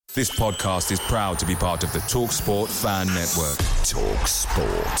This podcast is proud to be part of the TalkSport Fan Network.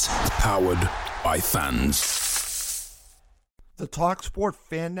 TalkSport. Powered by fans. The TalkSport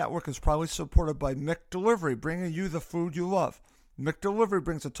Fan Network is proudly supported by McDelivery, bringing you the food you love. McDelivery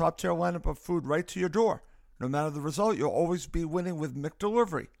brings a top-tier lineup of food right to your door. No matter the result, you'll always be winning with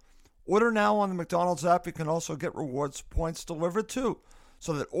McDelivery. Order now on the McDonald's app. You can also get rewards points delivered too,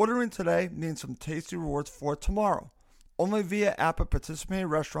 so that ordering today means some tasty rewards for tomorrow. Only via app at participating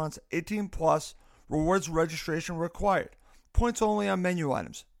restaurants. 18 plus. Rewards registration required. Points only on menu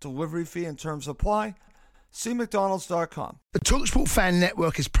items. Delivery fee and terms apply. See McDonald's.com. The TalkSport Fan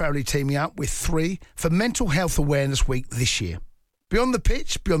Network is proudly teaming up with 3 for Mental Health Awareness Week this year. Beyond the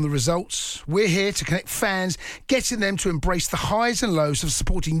pitch, beyond the results, we're here to connect fans, getting them to embrace the highs and lows of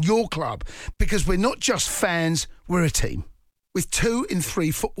supporting your club, because we're not just fans, we're a team. With 2 in 3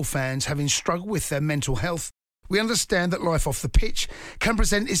 football fans having struggled with their mental health, we understand that life off the pitch can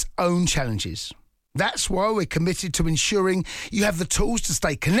present its own challenges. That's why we're committed to ensuring you have the tools to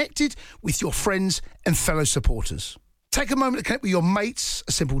stay connected with your friends and fellow supporters. Take a moment to connect with your mates.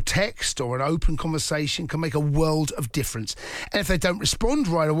 A simple text or an open conversation can make a world of difference. And if they don't respond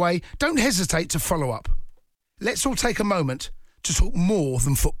right away, don't hesitate to follow up. Let's all take a moment to talk more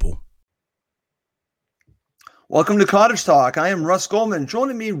than football. Welcome to Cottage Talk. I am Russ Goldman.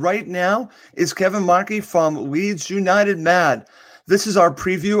 Joining me right now is Kevin Markey from Leeds United Mad. This is our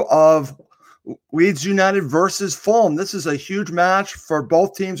preview of Leeds United versus Fulham. This is a huge match for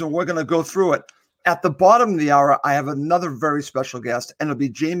both teams, and we're going to go through it. At the bottom of the hour, I have another very special guest, and it'll be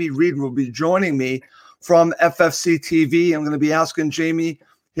Jamie Reed, who will be joining me from FFC TV. I'm going to be asking Jamie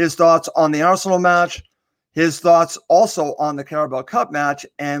his thoughts on the Arsenal match, his thoughts also on the Carabao Cup match,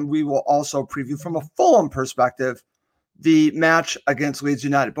 and we will also preview from a Fulham perspective the match against Leeds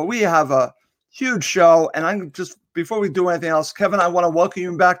United. But we have a huge show, and I'm just, before we do anything else, Kevin, I want to welcome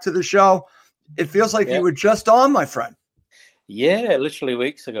you back to the show. It feels like you were just on, my friend. Yeah, literally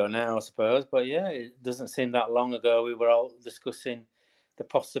weeks ago now, I suppose. But yeah, it doesn't seem that long ago. We were all discussing the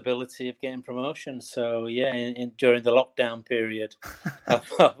possibility of getting promotion. So yeah, during the lockdown period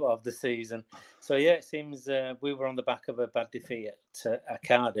of the season. So yeah, it seems we were on the back of a bad defeat at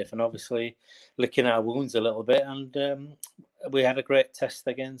Cardiff, and obviously licking our wounds a little bit. And we had a great test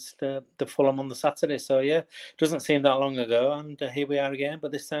against the Fulham on the Saturday. So yeah, it doesn't seem that long ago, and here we are again.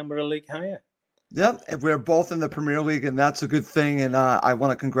 But this time we're a league higher. Yep, we're both in the Premier League, and that's a good thing. And I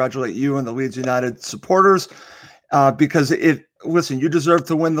want to congratulate you and the Leeds United supporters because listen, you deserve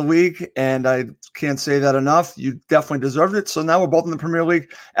to win the league, and I can't say that enough. You definitely deserved it. So now we're both in the Premier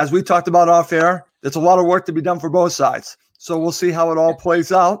League. As we talked about off air, there's a lot of work to be done for both sides. So we'll see how it all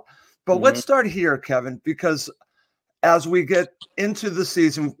plays out. But let's start here, Kevin, because as we get into the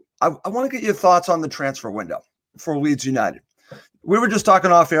season, I want to get your thoughts on the transfer window for Leeds United. We were just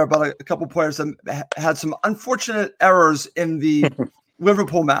talking off air about a couple players that had some unfortunate errors in the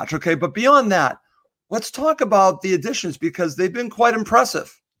Liverpool match. Okay. But beyond that, let's talk about the additions because they've been quite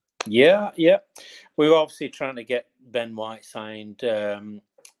impressive. Yeah. We were obviously trying to get Ben White signed on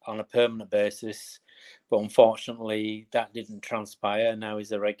a permanent basis, but unfortunately that didn't transpire. Now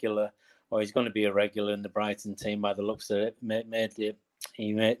he's a regular, or he's going to be a regular in the Brighton team by the looks of it.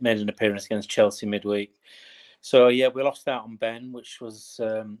 He made an appearance against Chelsea midweek. So, yeah, we lost out on Ben, which was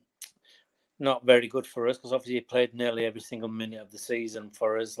not very good for us because obviously he played nearly every single minute of the season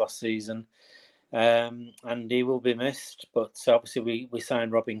for us last season. And he will be missed. But obviously we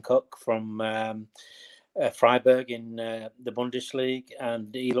signed Robin Koch from Freiburg in the Bundesliga, and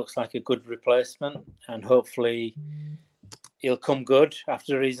he looks like a good replacement. And hopefully he'll come good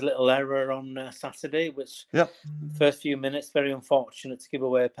after his little error on Saturday, which first few minutes, very unfortunate to give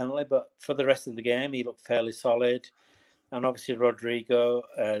away a penalty. But for the rest of the game, he looked fairly solid. And obviously Rodrigo,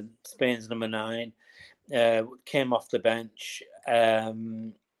 Spain's number 9, came off the bench.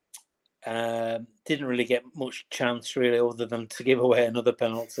 Didn't really get much chance, really, other than to give away another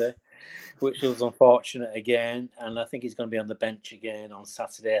penalty, which was unfortunate again. And I think he's going to be on the bench again on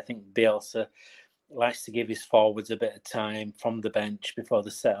Saturday. I think Bielsa likes to give his forwards a bit of time from the bench before they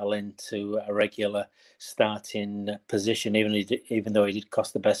settle into a regular starting position, even though he did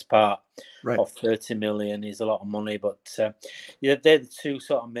cost the best part of 30 million. Is a lot of money. But they're the two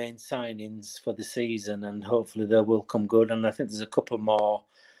sort of main signings for the season, and hopefully they will come good. And I think there's a couple more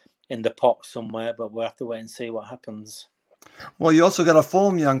in the pot somewhere, but we'll have to wait and see what happens. Well, you also got a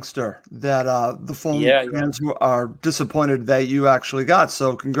Fulham youngster that the Fulham fans are disappointed that you actually got.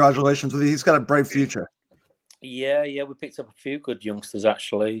 So congratulations with you. He's got a bright future. Yeah, we picked up a few good youngsters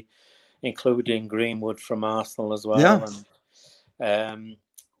actually, including Greenwood from Arsenal as well. Yeah.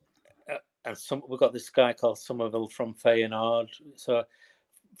 And we've got this guy called Somerville from Feyenoord. So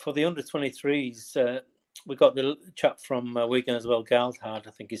for the under-23s, we got the chap from Wigan as well, Galdhard,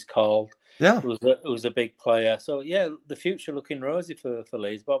 I think he's called. Yeah. Who was a big player. So, yeah, the future looking rosy for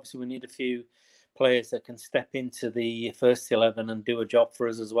Leeds. But obviously we need a few players that can step into the first 11 and do a job for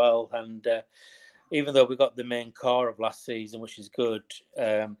us as well. And even though we got the main core of last season, which is good,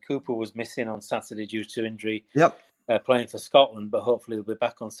 Cooper was missing on Saturday due to injury. Yep. Playing for Scotland, but hopefully he'll be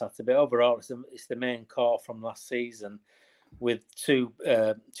back on Saturday. Overall, it's the main core from last season with two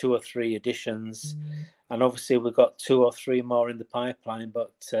or three additions. And obviously we've got 2 or 3 more in the pipeline,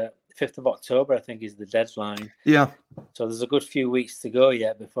 but 5th of October, I think, is the deadline. Yeah. So there's a good few weeks to go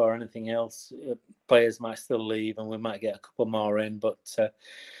yet before anything else. Players might still leave and we might get a couple more in. But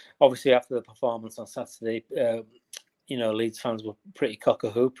obviously after the performance on Saturday, Leeds fans were pretty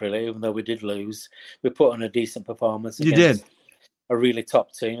cock-a-hoop, really, even though we did lose. We put on a decent performance against a really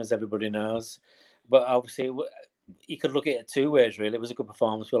top team, as everybody knows. But obviously, you could look at it 2 ways, really. It was a good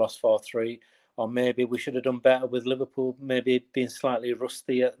performance. We lost 4-3. Or maybe we should have done better with Liverpool, maybe being slightly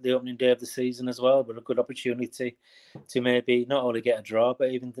rusty at the opening day of the season as well, but a good opportunity to maybe not only get a draw,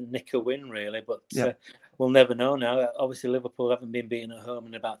 but even to nick a win, really. But we'll never know now. Obviously, Liverpool haven't been beaten at home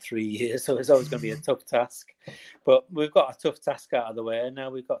in about 3 years, so it's always going to be a tough task. But we've got a tough task out of the way, and now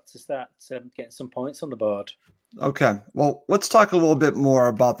we've got to start getting some points on the board. Okay, well, let's talk a little bit more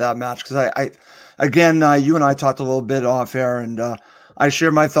about that match, because again, you and I talked a little bit off air, and I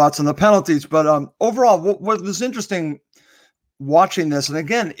share my thoughts on the penalties, but overall, what was interesting watching this, and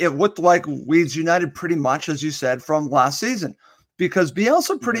again, it looked like Leeds United pretty much, as you said, from last season, because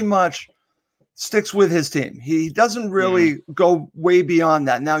Bielsa pretty much sticks with his team. He doesn't really go way beyond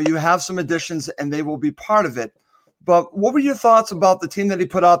that. Now, you have some additions, and they will be part of it, but what were your thoughts about the team that he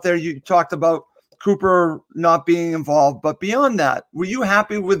put out there? You talked about Cooper not being involved, but beyond that, were you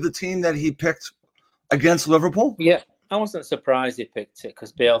happy with the team that he picked against Liverpool? Yeah. I wasn't surprised he picked it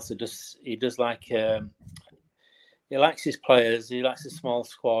because Bielsa does like he likes his players. He likes a small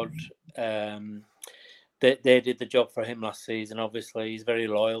squad. They did the job for him last season. Obviously, he's very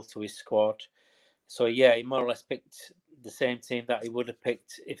loyal to his squad. So yeah, he more or less picked the same team that he would have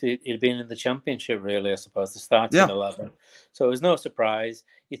picked if he'd been in the Championship. Really, I suppose the starting 11. So it was no surprise.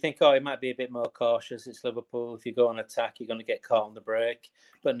 You think, he might be a bit more cautious. It's Liverpool. If you go on attack, you're going to get caught on the break.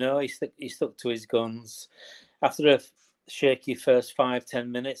 But no, he stuck to his guns. After a shaky first 5-10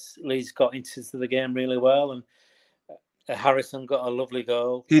 minutes, Leeds got into the game really well, and Harrison got a lovely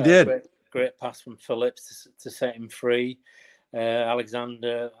goal. He did. Great pass from Phillips to set him free.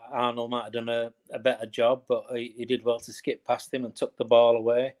 Alexander-Arnold might have done a better job, but he did well to skip past him and took the ball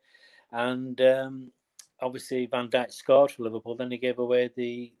away. And obviously Van Dijk scored for Liverpool. Then he gave away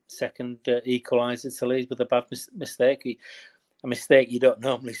the second equaliser to Leeds with a bad mistake. A mistake you don't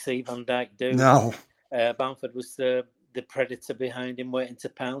normally see Van Dijk do. No. Bamford was the predator behind him waiting to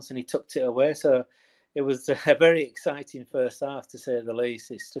pounce, and he tucked it away. So it was a very exciting first half, to say the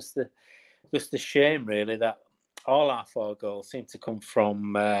least. It's just a shame, really, that all our 4 goals seem to come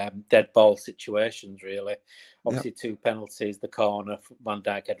from dead ball situations, really. Obviously, 2 penalties, the corner, Van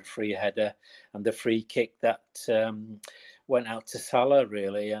Dijk had a free header, and the free kick that went out to Salah,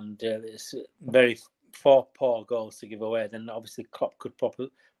 really. And it's very 4 poor goals to give away. Then obviously Klopp could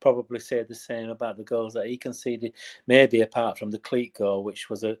probably say the same about the goals that he conceded, maybe apart from the Cleat goal, which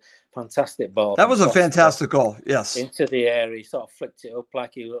was a fantastic ball. That was a fantastic goal, yes. Into the air, he sort of flicked it up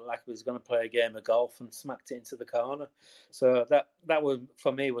like he looked like he was going to play a game of golf and smacked it into the corner. So that was,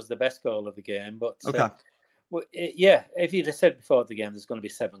 for me, was the best goal of the game. But if you'd have said before the game there's going to be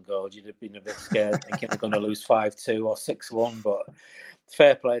 7 goals, you'd have been a bit scared thinking they're going to lose 5-2 or 6-1. But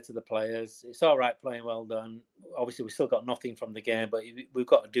fair play to the players. It's all right playing well done. Obviously, we still got nothing from the game, but we've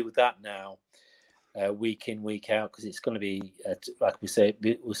got to do that now, week in, week out, because it's going to be, like we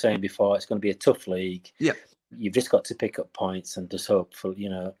were saying before, it's going to be a tough league. Yeah. You've just got to pick up points and just hope for,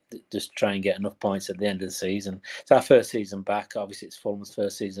 just try and get enough points at the end of the season. It's our first season back. Obviously, it's Fulham's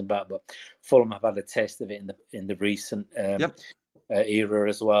first season back, but Fulham have had a taste of it in the recent era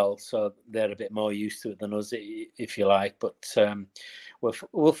as well. So they're a bit more used to it than us, if you like. But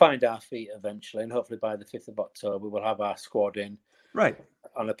we'll find our feet eventually, and hopefully by the 5th of October, we'll have our squad in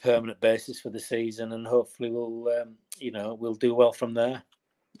on a permanent basis for the season, and hopefully we'll do well from there.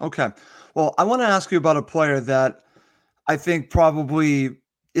 Okay. Well, I want to ask you about a player that I think probably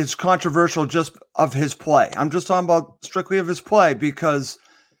is controversial just of his play. I'm just talking about strictly of his play because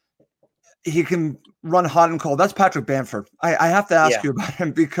he can run hot and cold. That's Patrick Bamford. I have to ask you about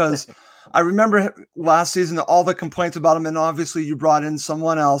him because I remember last season all the complaints about him, and obviously you brought in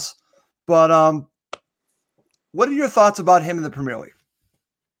someone else. But what are your thoughts about him in the Premier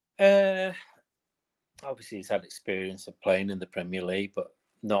League? Obviously, he's had experience of playing in the Premier League, but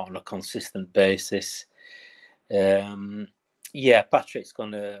not on a consistent basis. Patrick's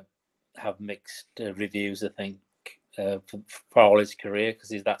going to have mixed reviews, I think, for all his career, because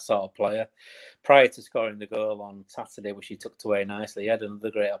he's that sort of player. Prior to scoring the goal on Saturday, which he tucked away nicely, he had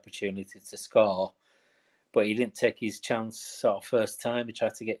another great opportunity to score, but he didn't take his chance sort of first time. He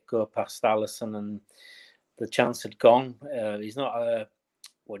tried to go past Alisson, and the chance had gone. He's not a,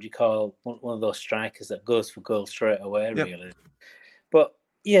 what do you call, one of those strikers that goes for goal straight away, Yep. really. But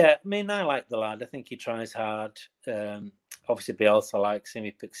yeah, I mean, I like the lad. I think he tries hard. Obviously, Bielsa likes him.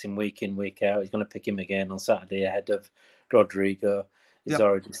 He picks him week in, week out. He's going to pick him again on Saturday ahead of Rodrigo.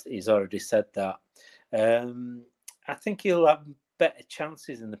 He's already said that. I think he'll have better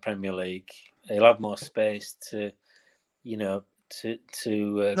chances in the Premier League. He'll have more space to No,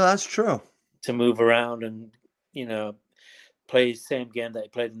 that's true. To move around and, play the same game that he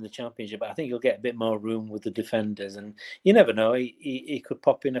played in the Championship. But I think he'll get a bit more room with the defenders. And you never know. He could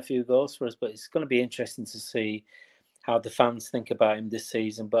pop in a few goals for us. But it's going to be interesting to see how the fans think about him this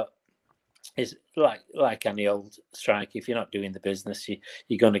season. But it's like any old striker. If you're not doing the business,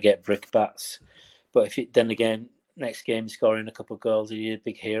 you're going to get brickbats. But then again, next game scoring a couple of goals, you're a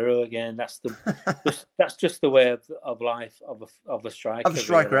big hero again. That's just the way of life of a striker. Of a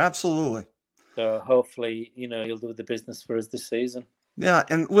striker, really. Absolutely. So hopefully, he'll do the business for us this season. Yeah,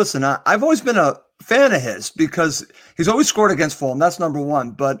 and listen, I've always been a fan of his because he's always scored against Fulham. That's number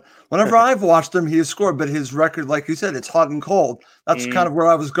one. But whenever I've watched him, he has scored. But his record, like you said, it's hot and cold. That's kind of where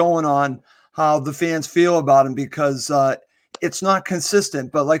I was going on how the fans feel about him, because it's not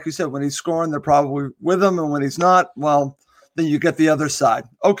consistent. But like you said, when he's scoring, they're probably with him. And when he's not, well, then you get the other side.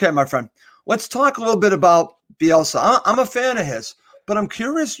 Okay, my friend, let's talk a little bit about Bielsa. I'm a fan of his, but I'm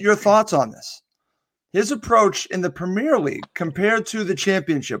curious your thoughts on this. His approach in the Premier League compared to the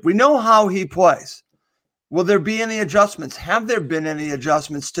Championship. We know how he plays. Will there be any adjustments? Have there been any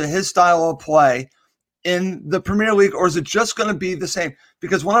adjustments to his style of play in the Premier League, or is it just going to be the same?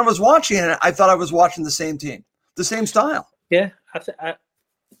 Because when I was watching it, I thought I was watching the same team, the same style. Yeah,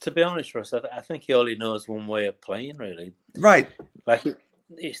 to be honest, Russ, I think he only knows one way of playing, really. Right. Like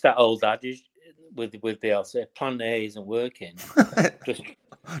it's that old adage with Bielsa, plan A isn't working.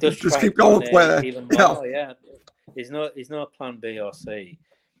 Just keep going play even more. Yeah. There's no plan B or C,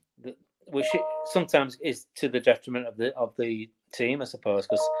 which sometimes is to the detriment of the team, I suppose.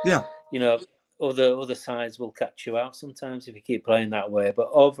 Because other sides will catch you out sometimes if you keep playing that way. But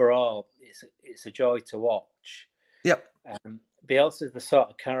overall, it's a joy to watch. Yep. Bielsa's the sort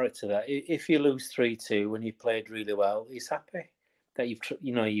of character that if you lose 3-2 when you played really well, he's happy that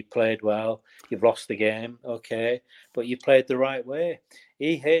you played well. You've lost the game, okay, but you played the right way.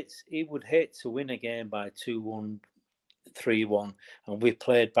 He would hate to win a game by 2-1, 3-1, and we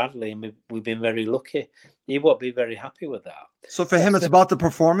played badly, and we've been very lucky. He won't be very happy with that. So for him, it's about the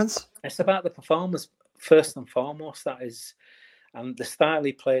performance? It's about the performance first and foremost. That is, and the style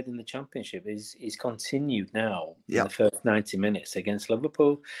he played in the Championship is continued now in the first 90 minutes against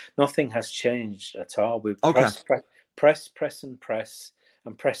Liverpool. Nothing has changed at all. We've press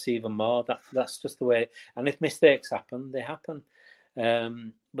and press even more. That's just the way. And if mistakes happen, they happen.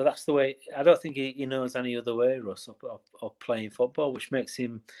 But that's the way. I don't think he knows any other way, Russ, of playing football, which makes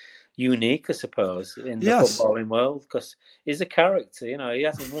him unique, I suppose, in the footballing world, because he's a character. He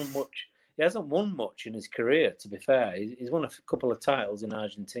hasn't won much. He hasn't won much in his career, to be fair. He's won a couple of titles in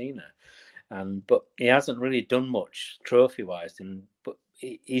Argentina, but he hasn't really done much trophy-wise. But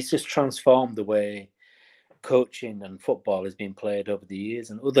he's just transformed the way coaching and football has been played over the years,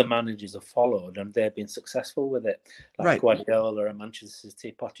 and other managers have followed, and they've been successful with it, like Guardiola at Manchester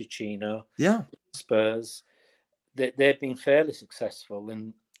City, Pochettino, Spurs. They've been fairly successful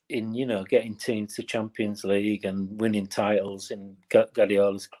in getting teams to Champions League and winning titles in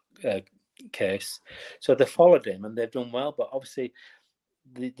Guardiola's case. So they followed him and they've done well. But obviously,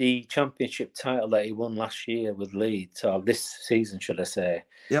 the Championship title that he won last year with Leeds, or this season, should I say,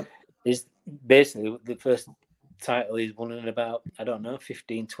 is basically the first title he's won in about,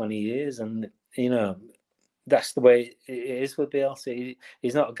 15, 20 years. And, that's the way it is with Bielsa.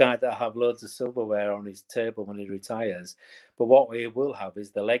 He's not a guy that'll have loads of silverware on his table when he retires. But what he will have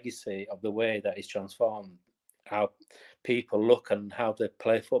is the legacy of the way that he's transformed how people look and how they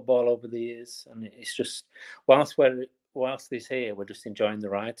play football over the years. And it's just, whilst he's here, we're just enjoying the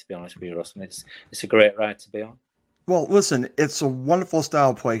ride, to be honest with you, Russ. And it's a great ride to be on. Well, listen, it's a wonderful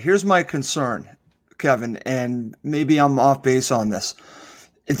style of play. Here's my concern, Kevin, and maybe I'm off base on this.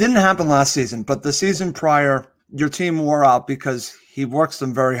 It didn't happen last season, but the season prior, your team wore out because he works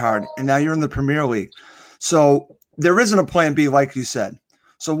them very hard, and now you're in the Premier League. So there isn't a plan B, like you said.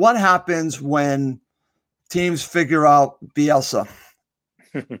 So what happens when teams figure out Bielsa?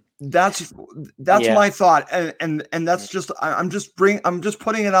 That's Yeah. my thought, and that's just I'm just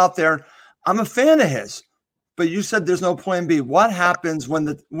putting it out there. I'm a fan of his, but you said there's no plan B. What happens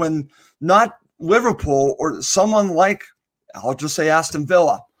when not Liverpool or someone like, I'll just say Aston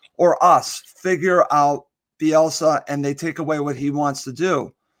Villa or us, figure out Bielsa and they take away what he wants to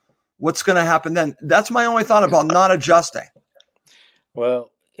do? What's going to happen then? That's my only thought about not adjusting.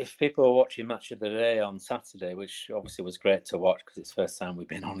 Well, if people are watching Match of the Day on Saturday, which obviously was great to watch because it's the first time we've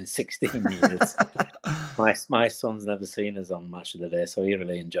been on in 16 years. my son's never seen us on Match of the Day, so he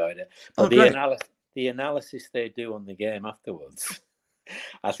really enjoyed it. But the analysis they do on the game afterwards,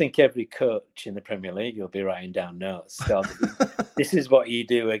 I think every coach in the Premier League will be writing down notes. So this is what you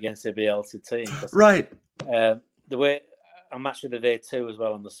do against a Bielsa team. Right. The way on Match of the Day too, as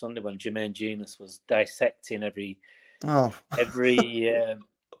well on the Sunday when Jermaine Genius was dissecting every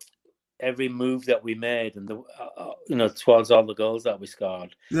move that we made and towards all the goals that we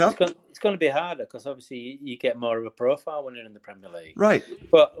scored. Yep. It's going to be harder because obviously you get more of a profile when you're in the Premier League. Right.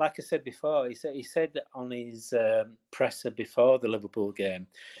 But like I said before, he said on his presser before the Liverpool game,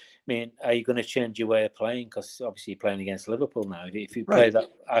 I mean, are you going to change your way of playing? Because obviously you're playing against Liverpool now. If you play that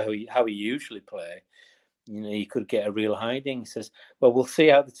how you usually play, you could get a real hiding. He says, well, we'll see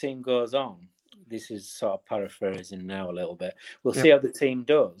how the team goes on. This is sort of paraphrasing now a little bit. We'll see how the team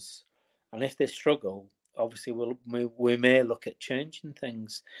does. And if they struggle, obviously we may look at changing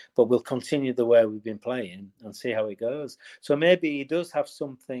things, but we'll continue the way we've been playing and see how it goes. So maybe he does have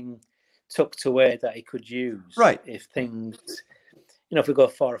something tucked away that he could use. Right. If things, if we go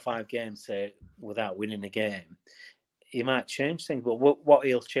 4 or 5 games, say, without winning a game, he might change things. But what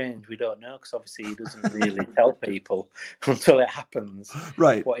he'll change, we don't know, because obviously he doesn't really tell people until it happens.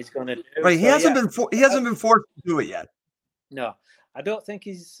 Right. What he's going to do. Right. He hasn't been forced to do it yet. No. I don't think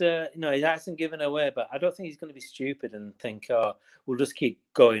he's, he hasn't given away, but I don't think he's going to be stupid and think, we'll just keep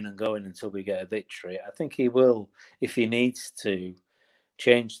going and going until we get a victory. I think he will, if he needs to,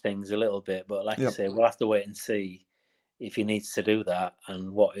 change things a little bit. But like I say, we'll have to wait and see if he needs to do that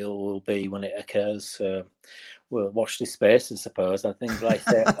and what it will be when it occurs. We'll watch this space, I suppose. I think,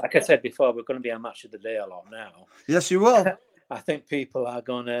 like I said before, we're going to be on Match of the Day a lot now. Yes, you will. I think people are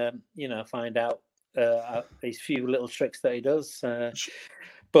going to, find out these few little tricks that he does.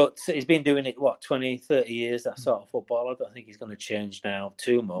 But he's been doing it, 20, 30 years, that sort of football. I don't think he's going to change now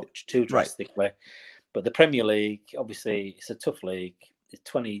too drastically. Right. But the Premier League, obviously, it's a tough league. It's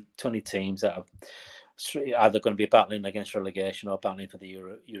 20 teams that are either going to be battling against relegation or battling for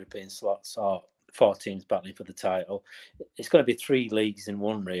the European slots, or 4 teams battling for the title. It's going to be 3 leagues in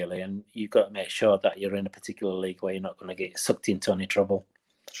one, really, and you've got to make sure that you're in a particular league where you're not going to get sucked into any trouble.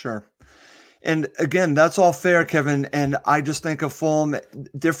 Sure. And again, that's all fair, Kevin. And I just think of Fulham,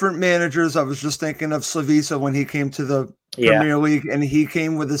 different managers. I was just thinking of Slavisa when he came to the Premier League, and he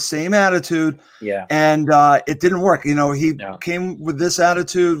came with the same attitude. Yeah. And it didn't work. He came with this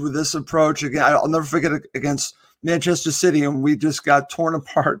attitude, with this approach. Again, I'll never forget it against Manchester City, and we just got torn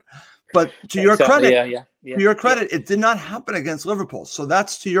apart. But to your credit, it did not happen against Liverpool. So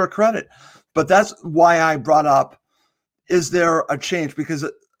that's to your credit. But that's why I brought up, is there a change? Because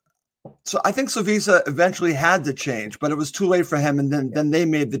so I think Slavisa eventually had to change, but it was too late for him. And then they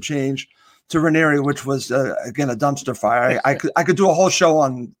made the change to Ranieri, which was, again, a dumpster fire. I could do a whole show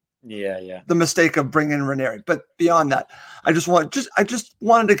on the mistake of bringing Ranieri. But beyond that, I just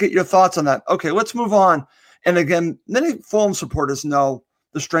wanted to get your thoughts on that. Okay, let's move on. And again, many Fulham supporters know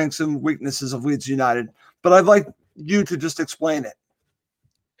the strengths and weaknesses of Leeds United, but I'd like you to just explain it.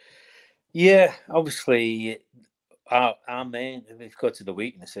 Yeah, obviously, our main, if we go to the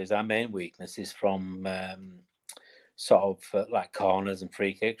weaknesses, our main weakness is from sort of like corners and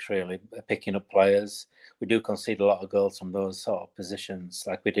free kicks, really, picking up players. We do concede a lot of goals from those sort of positions,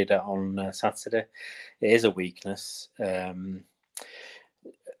 like we did on Saturday. It is a weakness.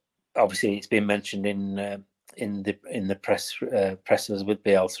 Obviously, it's been mentioned in the pressers with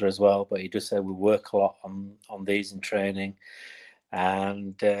Bielsa as well, but he does say we work a lot on these in training.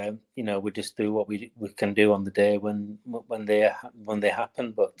 And we just do what we can do on the day when they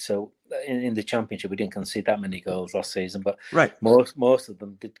happen. But so in the Championship, we didn't concede that many goals last season. But most of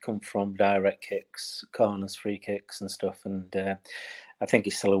them did come from direct kicks, corners, free kicks, and stuff. And I think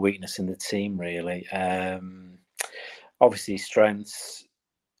it's still a weakness in the team, really. Obviously, strengths.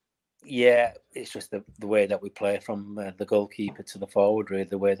 Yeah, it's just the way that we play from the goalkeeper to the forward. Really,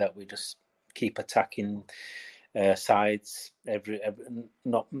 the way that we just keep attacking. Sides,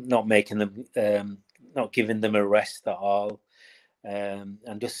 not making them, not giving them a rest at all, and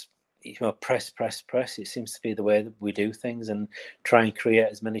just press. It seems to be the way that we do things, and try and create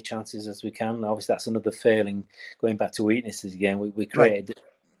as many chances as we can. Obviously, that's another failing. Going back to weaknesses again, we created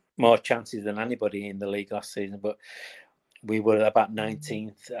more chances than anybody in the league last season, but we were about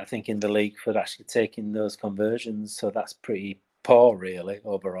 19th, I think, in the league for actually taking those conversions. So that's pretty poor, really,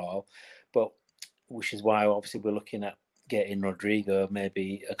 overall. But which is why, obviously, we're looking at getting Rodrigo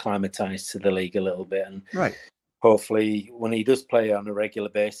maybe acclimatized to the league a little bit. And hopefully, when he does play on a regular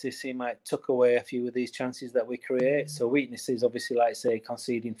basis, he might tuck away a few of these chances that we create. So weaknesses, obviously, like say,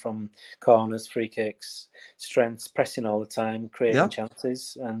 conceding from corners, free kicks, strengths, pressing all the time, creating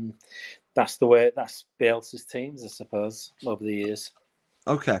chances. And that's Bielsa's teams, I suppose, over the years.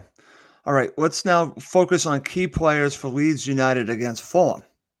 Okay. All right. Let's now focus on key players for Leeds United against Fulham.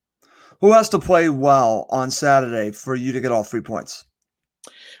 Who has to play well on Saturday for you to get all 3 points?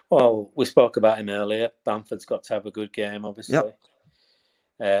 Well, we spoke about him earlier. Bamford's got to have a good game, obviously.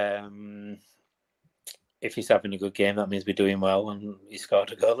 If he's having a good game, that means we're doing well, and he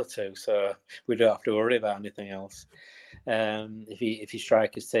scored a goal or two, so we don't have to worry about anything else. If your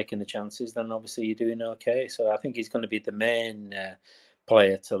striker's taking the chances, then obviously you're doing okay. So I think he's going to be the main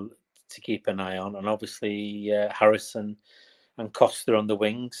player to keep an eye on, and obviously Harrison and Costa on the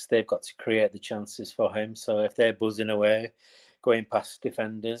wings. They've got to create the chances for him. So if they're buzzing away, going past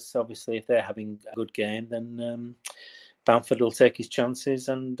defenders, obviously if they're having a good game, then Bamford will take his chances,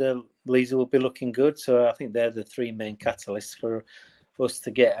 and Leeds will be looking good. So I think they're the three main catalysts for us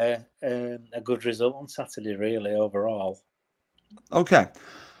to get a good result on Saturday, really, overall. Okay.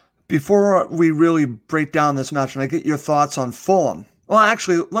 Before we really break down this match, and I get your thoughts on Fulham. Well,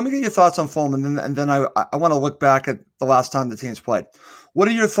 actually, let me get your thoughts on Fulham, and then I want to look back at the last time the teams played. What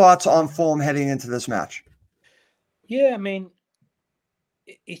are your thoughts on Fulham heading into this match? Yeah, I mean,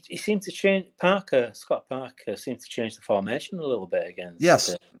 he seemed to change. Scott Parker seemed to change the formation a little bit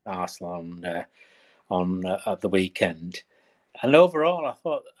against Arsenal on at the weekend. And overall, I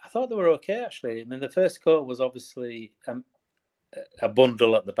thought they were okay, actually. I mean, the first goal was obviously a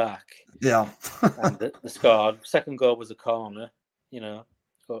bundle at the back. Yeah. And the score. Second goal was a corner,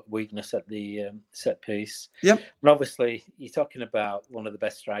 weakness at the set piece. Yep. And obviously, you're talking about one of the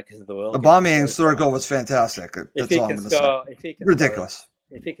best strikers in the world. Aubameyang's third goal was fantastic. That's all I'm going to say. Ridiculous.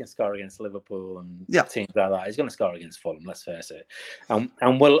 If he can score against Liverpool and teams like that, he's going to score against Fulham, let's face it.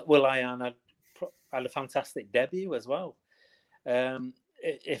 And Will.i.am had a fantastic debut as well.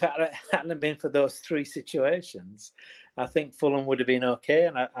 If it hadn't been for those three situations, I think Fulham would have been okay.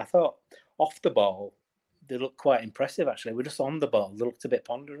 And I thought off the ball, they looked quite impressive, actually. We're just on the ball. They looked a bit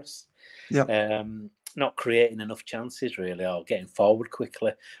ponderous. Yeah. Not creating enough chances, really, or getting forward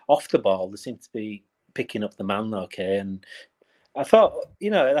quickly. Off the ball, they seem to be picking up the man okay. And I thought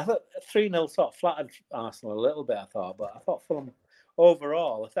 3-0 sort of flattered Arsenal a little bit, but I thought Fulham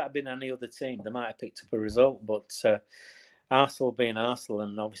overall, if that had been any other team, they might have picked up a result. But Arsenal being Arsenal,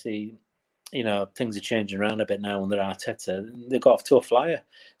 and obviously, things are changing around a bit now under Arteta, they got off to a flyer.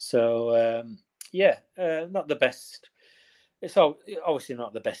 So, not the best. It's obviously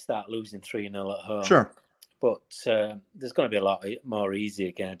not the best start, losing 3-0 at home. Sure. But there's going to be a lot more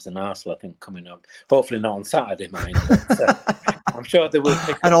easier games than Arsenal, I think, coming up. Hopefully not on Saturday, mind. But, I'm sure they will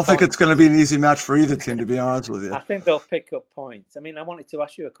pick up I don't think it's going to be an easy match for either team, to be honest with you. I think they'll pick up points. I mean, I wanted to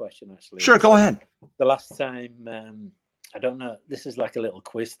ask you a question, actually. Sure, go ahead. The last time, I don't know, this is like a little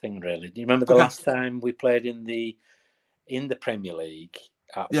quiz thing, really. Do you remember the last time we played in the Premier League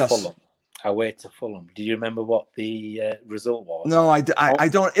at Fulham? Away to Fulham. Do you remember what the result was? No, I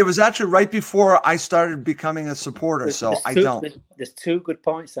don't. It was actually right before I started becoming a supporter, I don't. There's 2 good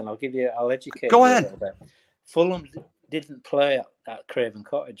points, and I'll educate Go you ahead. a little bit. Fulham didn't play at Craven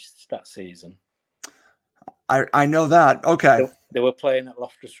Cottage that season. I know that. Okay. They were playing at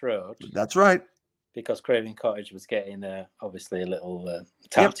Loftus Road. That's right. Because Craven Cottage was getting obviously a little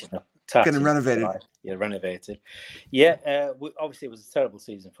getting renovated. Renovated. Yeah, obviously it was a terrible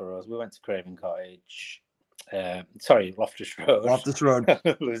season for us. We went to Craven Cottage. Loftus Road. Loftus Road.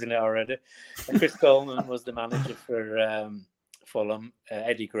 Losing it already. Chris Coleman was the manager for Fulham.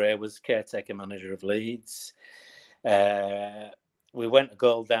 Eddie Gray was caretaker manager of Leeds. We went a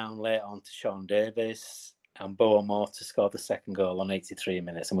goal down late on to Sean Davis, and Boa Morta scored the second goal on 83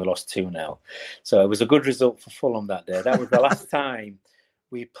 minutes, and we lost 2-0. So it was a good result for Fulham that day. That was the last time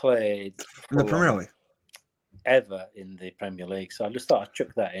we played in the Premier League ever in the Premier League. So I just thought I'd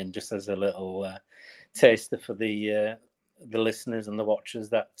chuck that in just as a little taster for the listeners and the watchers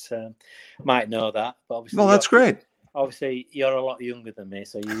that might know that. But obviously, well, that's great. Obviously, you're a lot younger than me,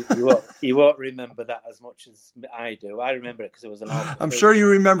 so you won't remember that as much as I do. I remember it because it was an awful I'm sure you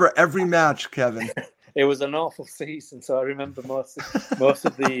remember every match, Kevin. it was an awful season, so I remember most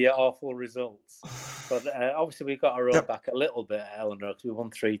of the awful results. But obviously, we got our own back a little bit at Ellen Road. We won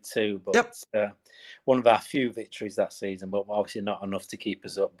 3-2, but one of our few victories that season, but obviously not enough to keep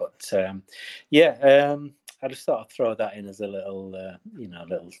us up. But I just thought I'd throw that in as a little,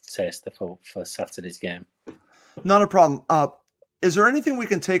 little taster for Saturday's game. Not a problem. Is there anything we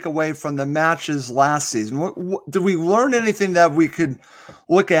can take away from the matches last season? Did we learn anything that we could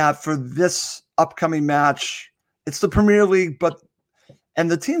look at for this upcoming match? It's the Premier League,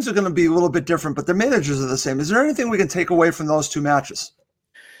 and the teams are going to be a little bit different, but the managers are the same. Is there anything we can take away from those two matches?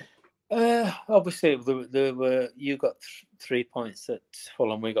 Obviously, there were you got 3 points at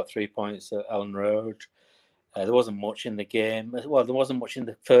Fulham, we got 3 points at Ellen Road. There wasn't much in the game. Well, there wasn't much in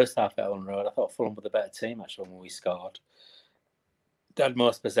the first half at Ellen Road. I thought Fulham were the better team, actually, when we scored. They had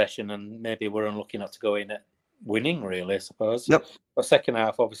most possession, and maybe we're unlucky not to go in at winning, really, I suppose. Yep. But second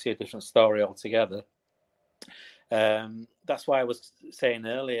half, obviously, a different story altogether. That's why I was saying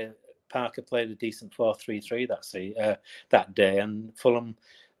earlier, Parker played a decent 4-3-3 that day, and Fulham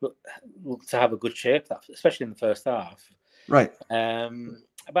looked to have a good shape, especially in the first half. Right.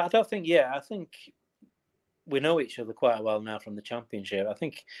 But I don't think, I think we know each other quite well now from the Championship. I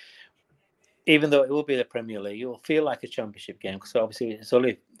think even though it will be the Premier League, it will feel like a Championship game, because obviously it's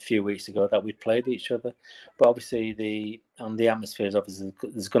only a few weeks ago that we played each other. But obviously the atmosphere is obviously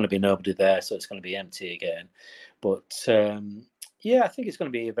there's going to be nobody there, so it's going to be empty again. But I think it's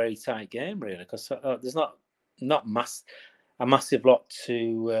going to be a very tight game, really, because there's not a massive lot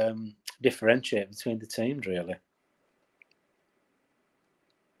to differentiate between the teams, really.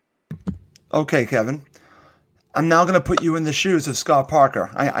 Okay, Kevin. I'm now going to put you in the shoes of Scott Parker.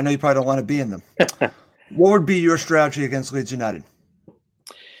 I know you probably don't want to be in them. What would be your strategy against Leeds United?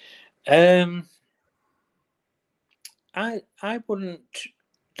 I wouldn't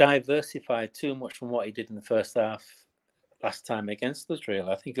diversify too much from what he did in the first half last time against us,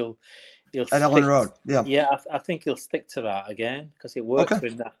 really. I think he'll at Ellen Road. I think he'll stick to that again, because it worked for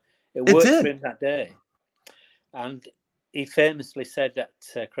him that for him that day. And he famously said at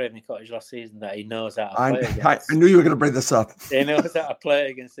Craven Cottage last season that he knows how to play against. I knew you were going to bring this up. He knows how to play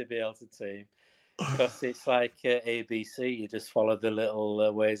against a Bielsa team, because it's like ABC. You just follow the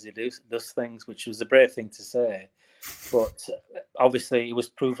little ways he does things, which was a brave thing to say. But obviously, he was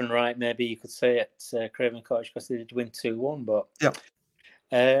proven right. Maybe you could say at Craven Cottage, because they did win 2-1. But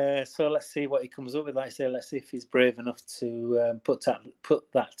so let's see what he comes up with. Like I say, let's see if he's brave enough to put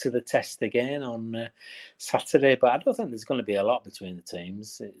that to the test again on Saturday. But I don't think there's going to be a lot between the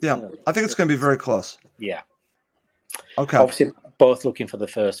teams. I think it's going to be very close. Yeah. Okay. Obviously, both looking for the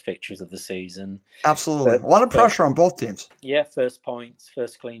first fixtures of the season. Absolutely. A lot of pressure on both teams. Yeah, first points,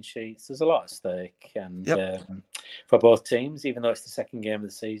 first clean sheets. There's a lot at stake. And for both teams, even though it's the second game of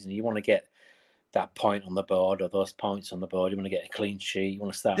the season, you want to get that point on the board, or those points on the board. You want to get a clean sheet. You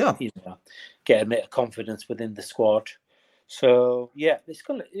want to start, get a bit of confidence within the squad. So it's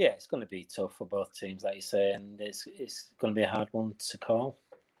going to be tough for both teams, like you say, and it's going to be a hard one to call.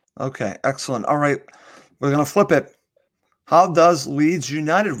 Okay, excellent. All right, we're going to flip it. How does Leeds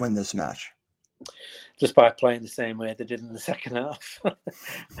United win this match? Just by playing the same way they did in the second half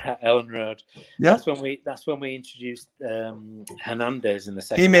at Ellen Road. Yeah, that's when we introduced Hernandez in the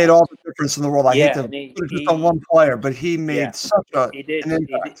second. He made half. all the difference in the world. I hate to put it just on one player, but he made such an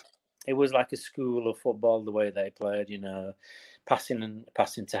impact. It was like a school of football the way they played. Passing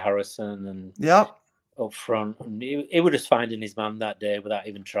to Harrison and up front, and he was just finding his man that day without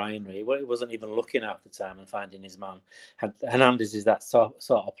even trying. Really, he wasn't even looking at the time and finding his man. Hernandez is that sort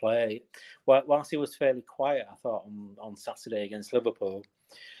of player. Whilst he was fairly quiet, I thought on Saturday against Liverpool,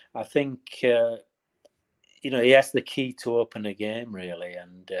 I think he has the key to open a game, really,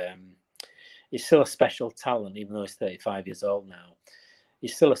 and he's still a special talent, even though he's 35 years old now.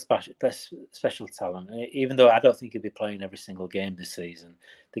 He's still a special talent, even though I don't think he'll be playing every single game this season.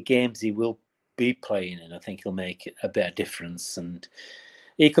 The games he will be playing in, I think he'll make a bit of difference, and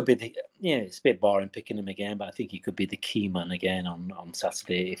he could be it's a bit boring picking him again, but I think he could be the key man again on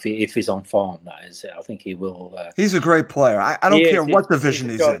Saturday if he's on form. That is, I think he will. He's a great player. I don't care what division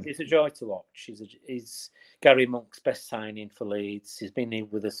he's in. It's a joy to watch. He's Gary Monk's best signing for Leeds. He's been here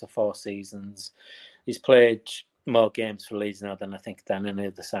with us for 4 seasons. He's played more games for Leeds now than any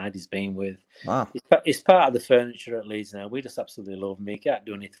other side he's been with. Wow. He's part of the furniture at Leeds now. We just absolutely love him. He can't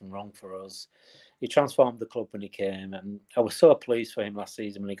do anything wrong for us. He transformed the club when he came, and I was so pleased for him last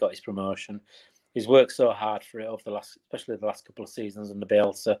season when he got his promotion. He's worked so hard for it over especially the last couple of seasons under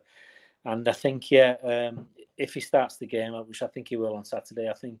Bielsa. And I think, if he starts the game, which I think he will on Saturday,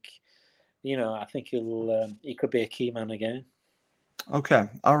 I think he could be a key man again. Okay.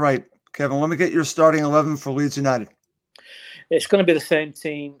 All right. Kevin, let me get your starting 11 for Leeds United. It's going to be the same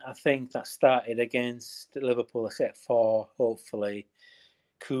team, I think, that started against Liverpool, except for, hopefully,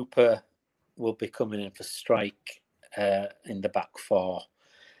 Cooper will be coming in for strike in the back four.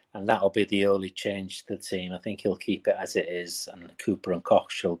 And that'll be the only change to the team. I think he'll keep it as it is, and Cooper and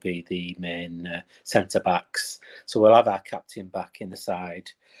Koch will be the main centre-backs. So we'll have our captain back in the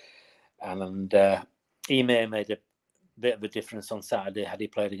side. And Ime made a bit of a difference on Saturday had he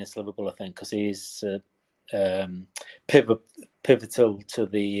played against Liverpool, I think, because he's pivotal to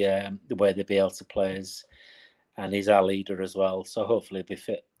the way the Bielsa plays. And he's our leader as well. So hopefully he'll be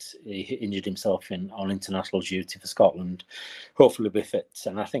fit. He injured himself on international duty for Scotland. Hopefully he'll be fit.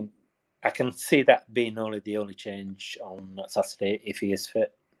 And I think I can see that being the only change on Saturday if he is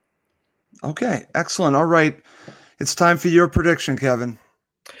fit. Okay, excellent. All right. It's time for your prediction, Kevin.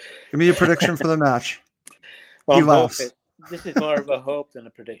 Give me your prediction for the match. Well, this is more of a hope than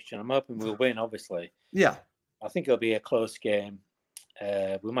a prediction. I'm hoping we'll win, obviously. Yeah. I think it'll be a close game.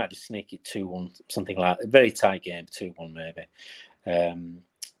 We might just sneak it 2-1, something like that. A very tight game, 2-1 maybe.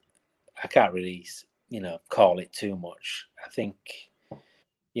 I can't really, call it too much. I think,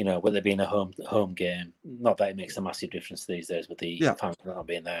 with it being a home game, not that it makes a massive difference these days with the fans not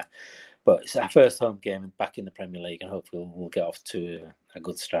being there, but it's our first home game back in the Premier League, and hopefully we'll get off to a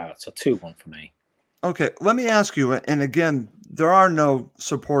good start. So 2-1 for me. Okay, let me ask you, and again, there are no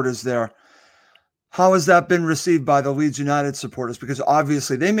supporters there. How has that been received by the Leeds United supporters? Because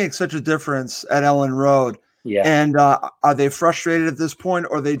obviously they make such a difference at Ellen Road. Yeah. And are they frustrated at this point,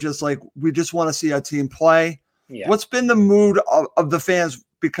 or are they just like, we just want to see our team play? Yeah. What's been the mood of the fans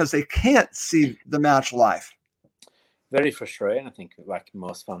because they can't see the match live? Very frustrating. I think, like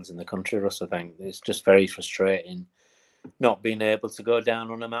most fans in the country, Russ, I think it's just very frustrating not being able to go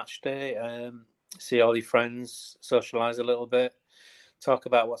down on a match day, see all your friends, socialise a little bit, talk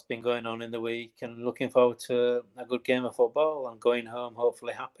about what's been going on in the week, and looking forward to a good game of football and going home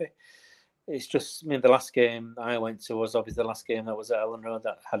hopefully happy. It's just, the last game I went to was obviously the last game that was at Ellen Road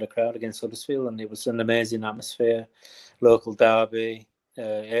that had a crowd against Huddersfield, and it was an amazing atmosphere, local derby.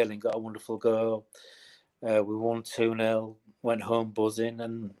 Ayling got a wonderful goal. We won 2-0, went home buzzing,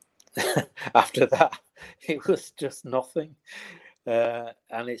 and after that, it was just nothing.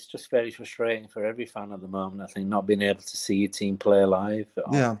 And it's just very frustrating for every fan at the moment, I think, not being able to see your team play live,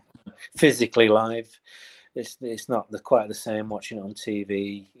 physically live. It's not quite the same watching it on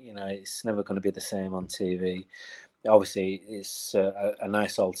TV. It's never going to be the same on TV. Obviously, it's a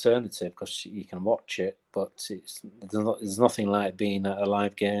nice alternative because you can watch it, but there's nothing like being at a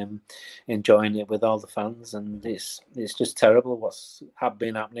live game, enjoying it with all the fans, and it's just terrible what's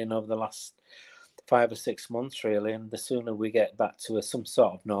been happening over the last 5 or 6 months, really. And the sooner we get back to some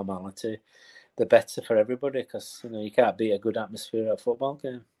sort of normality, the better for everybody, because you can't beat a good atmosphere at a football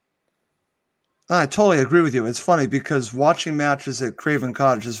game. I totally agree with you. It's funny because watching matches at Craven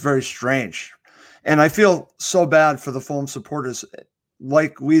Cottage is very strange. And I feel so bad for the Fulham supporters.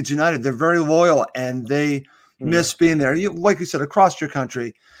 Like Leeds United, they're very loyal and they miss being there. Like you said, across your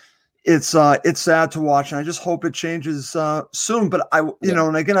country, it's sad to watch. And I just hope it changes soon. But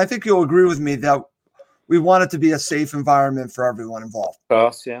and again, I think you'll agree with me that we want it to be a safe environment for everyone involved. Of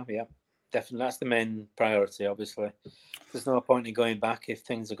course, yeah, definitely. That's the main priority, obviously. There's no point in going back if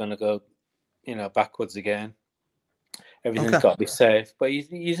things are going to go, backwards again. Everything's got to be safe. But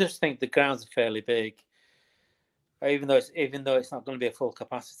you just think the grounds are fairly big. Even though it's not going to be a full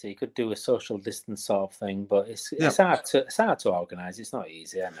capacity, you could do a social distance sort of thing. But it's hard to organise. It's not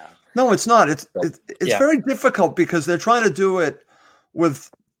easy, I know. No, it's not. It's very difficult because they're trying to do it with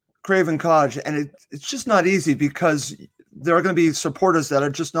Craven Cottage, and it's just not easy because there are going to be supporters that are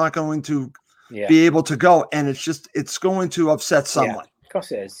just not going to be able to go, and it's going to upset someone. Yeah, of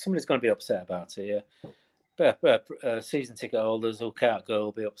course it is. Somebody's going to be upset about it, yeah. But season ticket holders who can't go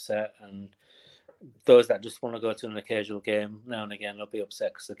will be upset, and those that just want to go to an occasional game now and again will be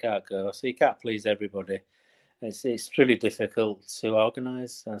upset because they can't go. So you can't please everybody. It's really difficult to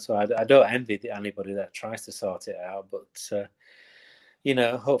organise, and so I don't envy anybody that tries to sort it out. But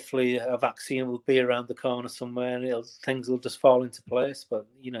hopefully a vaccine will be around the corner somewhere, and things will just fall into place. But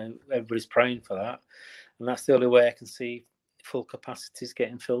everybody's praying for that, and that's the only way I can see full capacities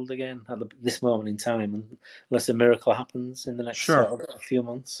getting filled again at this moment in time, unless a miracle happens in the next few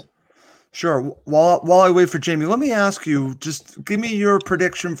months. Sure. While I wait for Jamie, let me ask you, just give me your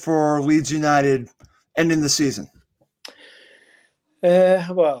prediction for Leeds United ending the season.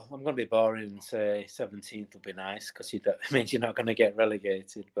 Well, I'm going to be boring and say 17th will be nice because it means you're not going to get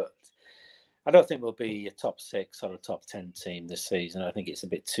relegated. But I don't think we'll be a top 6 or a top 10 team this season. I think it's a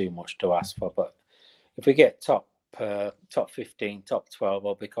bit too much to ask for. But if we get top top 15, top 12,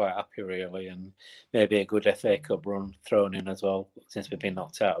 I'll be quite happy, really. And maybe a good FA Cup run thrown in as well, since we've been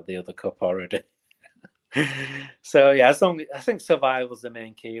knocked out of the other cup already. So, yeah, I think survival's the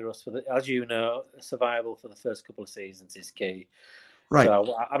main key, Russ. As you know, survival for the first couple of seasons is key. Right.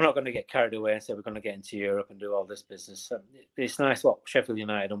 So I'm not going to get carried away and say we're going to get into Europe and do all this business. It's nice what Sheffield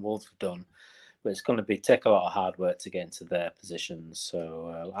United and Wolves have done, but it's going to take a lot of hard work to get into their positions.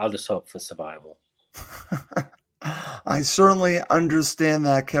 So I'll just hope for survival. I certainly understand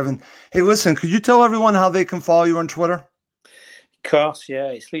that, Kevin. Hey, listen, could you tell everyone how they can follow you on Twitter? Of course, yeah.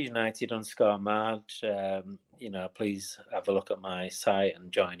 It's Leeds United_Mad. Please have a look at my site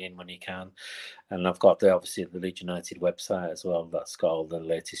and join in when you can. And I've got obviously the Leeds United website as well. That's got all the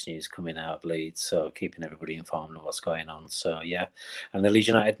latest news coming out of Leeds, so keeping everybody informed of what's going on. So yeah, and the Leeds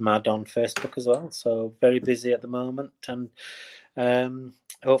United Mad on Facebook as well. So very busy at the moment, and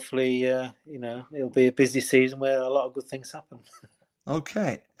hopefully, it'll be a busy season where a lot of good things happen.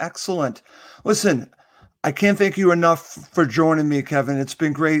 Okay, excellent. Listen, I can't thank you enough for joining me, Kevin. It's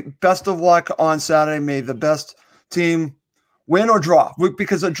been great. Best of luck on Saturday. May the best team win or draw,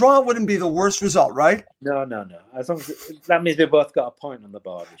 because a draw wouldn't be the worst result, right? No. As long as that means we both got a point on the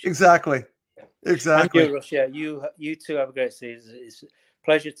board. Exactly. Exactly. Thank you, Russ. Yeah, you two have a great season. It's a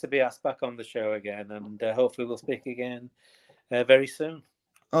pleasure to be asked back on the show again, and hopefully we'll speak again very soon.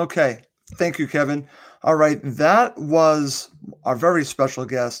 Okay. Thank you, Kevin. All right. That was our very special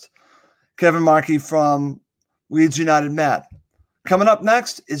guest, Kevin Markey from Leeds United Mad. Coming up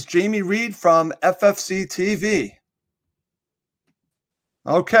next is Jamie Reid from FFC TV.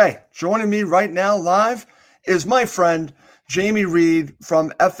 Okay, joining me right now live is my friend Jamie Reid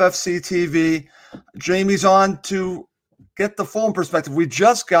from FFC TV. Jamie's on to get the Fulham perspective. We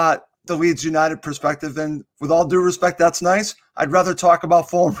just got the Leeds United perspective, and with all due respect, that's nice. I'd rather talk about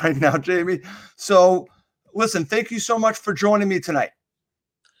Fulham right now, Jamie. So, listen, thank you so much for joining me tonight.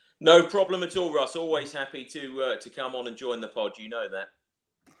 No problem at all, Russ. Always happy to come on and join the pod. You know that.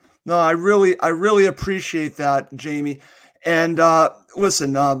 No, I really appreciate that, Jamie. And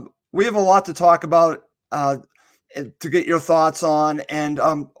listen, we have a lot to talk about to get your thoughts on. And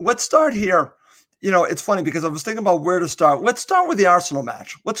let's start here. It's funny because I was thinking about where to start. Let's start with the Arsenal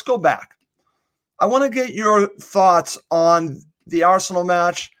match. Let's go back. I want to get your thoughts on the Arsenal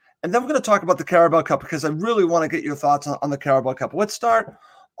match, and then we're going to talk about the Carabao Cup because I really want to get your thoughts on the Carabao Cup. Let's start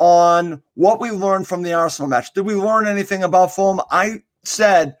on what we learned from the Arsenal match. Did we learn anything about Fulham? I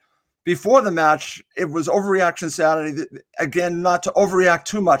said before the match, it was overreaction Saturday. Again, not to overreact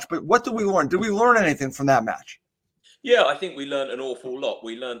too much, but what did we learn? Did we learn anything from that match? Yeah, I think we learned an awful lot.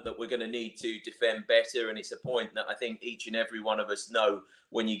 We learned that we're going to need to defend better, and it's a point that I think each and every one of us know.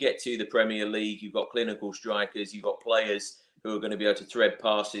 When you get to the Premier League, you've got clinical strikers, you've got players who are going to be able to thread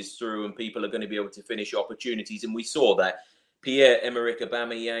passes through, and people are going to be able to finish opportunities, and we saw that. Pierre-Emerick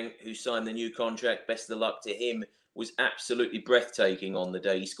Aubameyang, who signed the new contract, best of luck to him, was absolutely breathtaking on the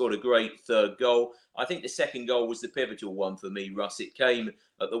day. He scored a great third goal. I think the second goal was the pivotal one for me, Russ. It came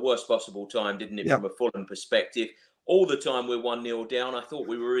at the worst possible time, didn't it, from a Fulham perspective? All the time we're 1-0 down. I thought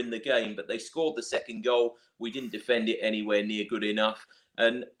we were in the game, but they scored the second goal. We didn't defend it anywhere near good enough.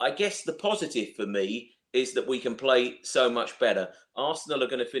 And I guess the positive for me is that we can play so much better. Arsenal are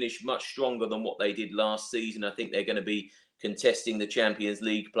going to finish much stronger than what they did last season. I think they're going to be contesting the Champions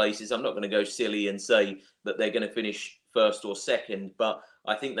League places. I'm not going to go silly and say that they're going to finish first or second, but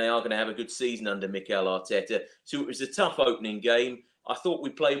I think they are going to have a good season under Mikel Arteta. So it was a tough opening game. I thought we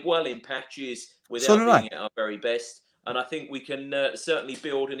played well in patches without being at our very best. And I think we can certainly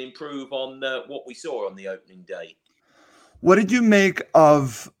build and improve on what we saw on the opening day. What did you make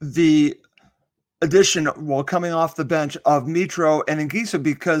of the addition, coming off the bench, of Mitro and Anguissa?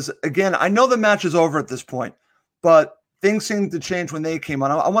 Because, again, I know the match is over at this point, but things seemed to change when they came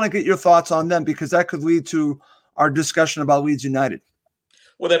on. I want to get your thoughts on them because that could lead to our discussion about Leeds United.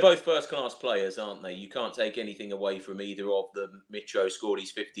 Well, they're both first-class players, aren't they? You can't take anything away from either of them. Mitro scored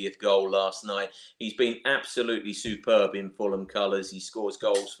his 50th goal last night. He's been absolutely superb in Fulham colours. He scores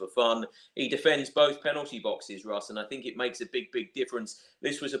goals for fun. He defends both penalty boxes, Russ, and I think it makes a big, big difference.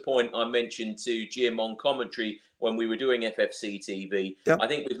 This was a point I mentioned to Jim on commentary when we were doing FFC TV. Yep. I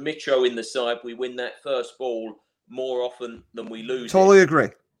think with Mitro in the side, we win that first ball more often than we lose. Totally agree.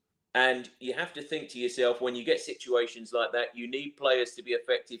 And you have to think to yourself, when you get situations like that, you need players to be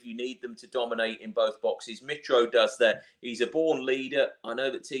effective. You need them to dominate in both boxes. Mitro does that. He's a born leader. I know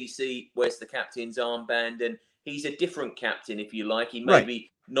that TC wears the captain's armband, and he's a different captain, if you like. He may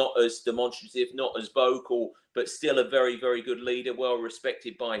be not as demonstrative, not as vocal, but still a very, very good leader, well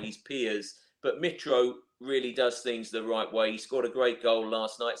respected by his peers. But Mitro really does things the right way. He scored a great goal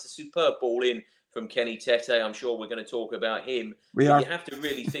last night. It's a superb ball in from Kenny Tete. I'm sure we're going to talk about him. You have to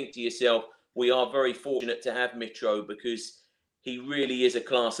really think to yourself, we are very fortunate to have Mitro because he really is a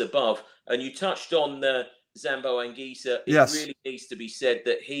class above. And you touched on Zambo Anguissa. It really needs to be said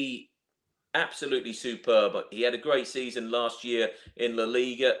that he absolutely superb. He had a great season last year in La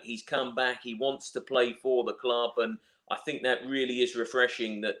Liga. He's come back. He wants to play for the club. And I think that really is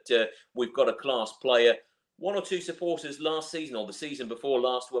refreshing that we've got a class player. One or two supporters last season or the season before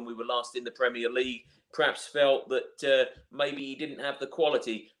last, when we were last in the Premier League, perhaps felt that maybe he didn't have the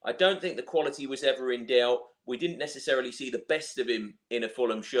quality. I don't think the quality was ever in doubt. We didn't necessarily see the best of him in a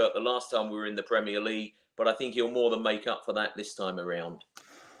Fulham shirt the last time we were in the Premier League, but I think he'll more than make up for that this time around.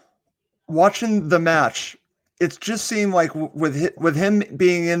 Watching the match, it just seemed like with him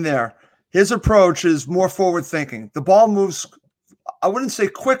being in there, his approach is more forward thinking. The ball moves, I wouldn't say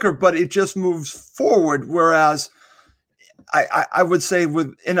quicker, but it just moves forward. Whereas I would say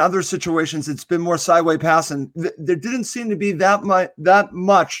in other situations, it's been more sideways passing. There didn't seem to be that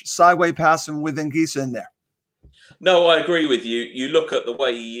much sideways passing with Anguissa in there. No, I agree with you. You look at the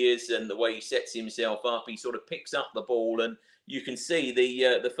way he is and the way he sets himself up. He sort of picks up the ball, and you can see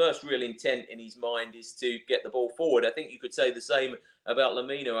the first real intent in his mind is to get the ball forward. I think you could say the same about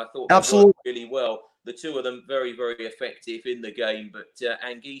Lamina. I thought they worked really well. The two of them very, very effective in the game. But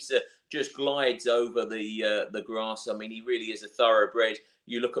Anguissa just glides over the grass. I mean, he really is a thoroughbred.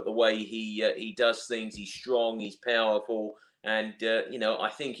 You look at the way he does things. He's strong. He's powerful. And,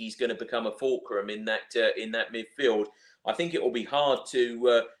 I think he's going to become a fulcrum in that midfield. I think it will be hard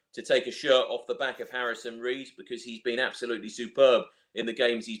to take a shirt off the back of Harrison Reed because he's been absolutely superb in the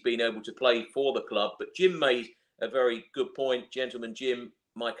games he's been able to play for the club. But Jim made a very good point. Gentleman Jim,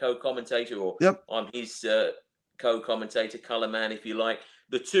 my co-commentator, or I'm his co-commentator, colour man, if you like.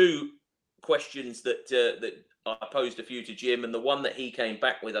 The two questions that I posed a few to Jim, and the one that he came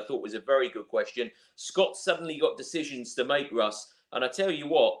back with I thought was a very good question. Scott suddenly got decisions to make, Russ, and I tell you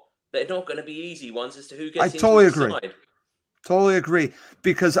what, they're not going to be easy ones as to who gets into the side. Totally agree,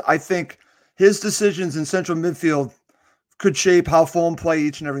 because I think his decisions in central midfield could shape how Fulham play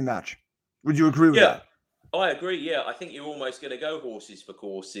each and every match. Would you agree with that? I agree, yeah. I think you're almost going to go horses for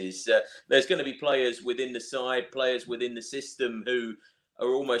courses. There's going to be players within the side, players within the system who are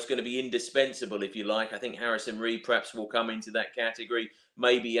almost going to be indispensable, if you like. I think Harrison Reed perhaps will come into that category,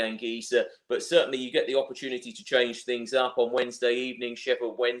 maybe Anguissa, but certainly you get the opportunity to change things up on Wednesday evening.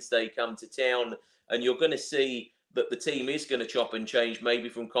 Sheffield Wednesday come to town, and you're going to see that the team is going to chop and change, maybe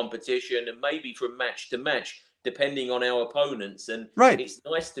from competition and maybe from match to match, depending on our opponents. And it's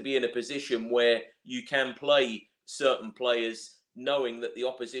nice to be in a position where you can play certain players knowing that the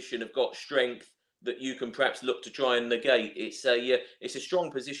opposition have got strength that you can perhaps look to try and negate. It's a strong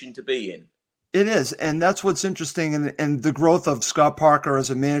position to be in. It is, and that's what's interesting in the growth of Scott Parker as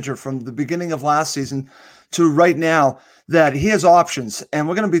a manager from the beginning of last season to right now, that he has options. And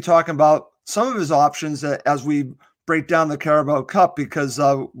we're going to be talking about some of his options as we break down the Carabao Cup, because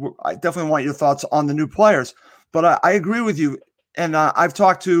I definitely want your thoughts on the new players. But I agree with you, and I've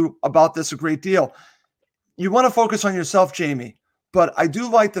talked about this a great deal. You want to focus on yourself, Jamie, but I do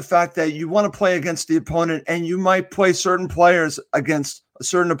like the fact that you want to play against the opponent, and you might play certain players against a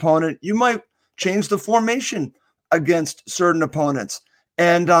certain opponent. You might change the formation against certain opponents.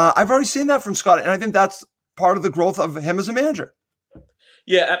 And I've already seen that from Scott, and I think that's part of the growth of him as a manager.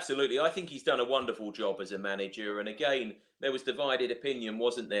 Yeah, absolutely. I think he's done a wonderful job as a manager. And again, there was divided opinion,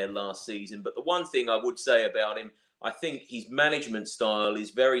 wasn't there, last season? But the one thing I would say about him, I think his management style is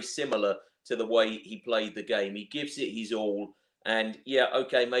very similar to the way he played the game. He gives it his all. And yeah,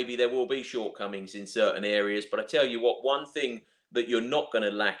 okay, maybe there will be shortcomings in certain areas. But I tell you what, one thing that you're not going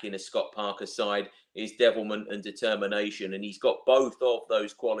to lack in a Scott Parker side is devilment and determination. And he's got both of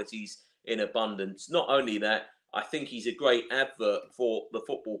those qualities in abundance. Not only that, I think he's a great advert for the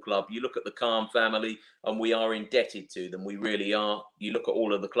football club. You look at the Khan family, and we are indebted to them. We really are. You look at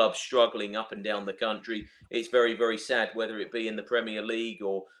all of the clubs struggling up and down the country. It's very, very sad, whether it be in the Premier League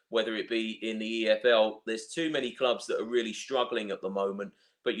or whether it be in the EFL. There's too many clubs that are really struggling at the moment.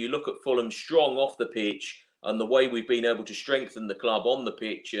 But you look at Fulham strong off the pitch, and the way we've been able to strengthen the club on the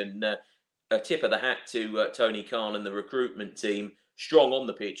pitch, and a tip of the hat to Tony Khan and the recruitment team, strong on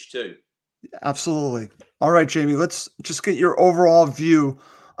the pitch too. Absolutely. All right, Jamie, let's just get your overall view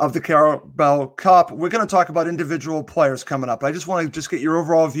of the Carabao Cup. We're going to talk about individual players coming up. I just want to just get your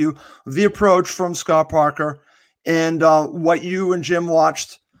overall view of the approach from Scott Parker and what you and Jim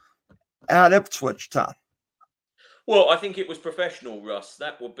watched at Ipswich Town. Well, I think it was professional, Russ.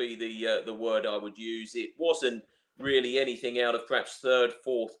 That would be the word I would use. It wasn't really anything out of perhaps third,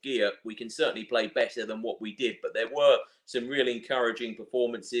 fourth gear. We can certainly play better than what we did, but there were some really encouraging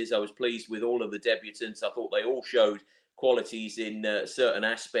performances. I was pleased with all of the debutants. I thought they all showed qualities in certain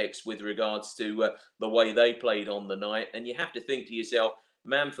aspects with regards to the way they played on the night. And you have to think to yourself,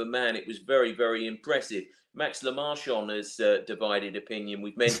 man for man, it was very, very impressive. Max Le Marchand has divided opinion.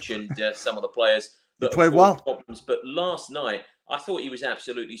 We've mentioned some of the players that played well. Problems, but last night I thought he was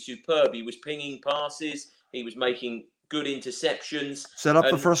absolutely superb. He was pinging passes. He was making good interceptions. Set up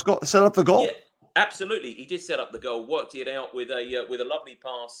the first goal. Set up the goal. Yeah, absolutely. He did set up the goal. Worked it out with a lovely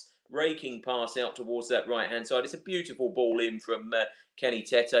pass, raking pass out towards that right hand side. It's a beautiful ball in from Kenny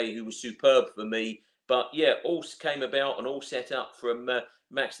Tete, who was superb for me. But yeah, all came about and all set up from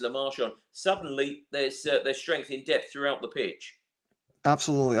Max Le Marchand. Suddenly, there's strength in depth throughout the pitch.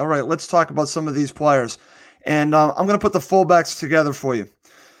 Absolutely. All right, let's talk about some of these players. And I'm going to put the fullbacks together for you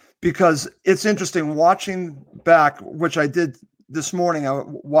because it's interesting watching back, which I did this morning. I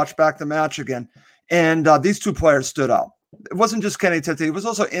watched back the match again, and these two players stood out. It wasn't just Kenny Tete. It was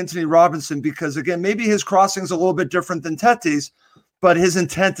also Anthony Robinson because, again, maybe his crossing is a little bit different than Tete's, but his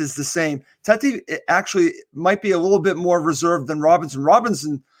intent is the same. Tete actually might be a little bit more reserved than Robinson.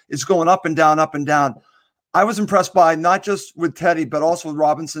 Robinson is going up and down, up and down. I was impressed by not just with Teddy, but also with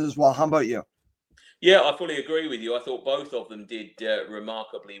Robinson as well. How about you? Yeah, I fully agree with you. I thought both of them did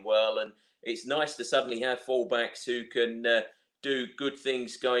remarkably well. And it's nice to suddenly have fullbacks who can do good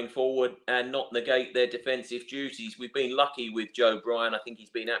things going forward and not negate their defensive duties. We've been lucky with Joe Bryan. I think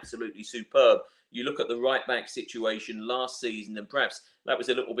he's been absolutely superb. You look at the right-back situation last season, and perhaps that was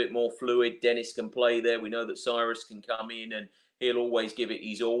a little bit more fluid. Dennis can play there. We know that Cyrus can come in and he'll always give it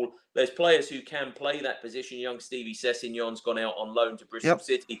his all. There's players who can play that position. Young Stevie Sessegnon's gone out on loan to Bristol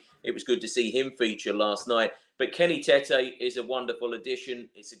City. It was good to see him feature last night. But Kenny Tete is a wonderful addition.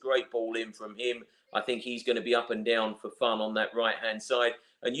 It's a great ball in from him. I think he's going to be up and down for fun on that right-hand side.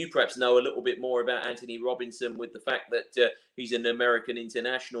 And you perhaps know a little bit more about Anthony Robinson with the fact that he's an American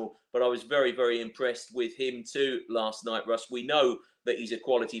international. But I was very, very impressed with him too last night, Russ. We know that he's a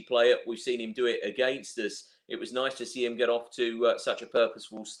quality player. We've seen him do it against us. It was nice to see him get off to such a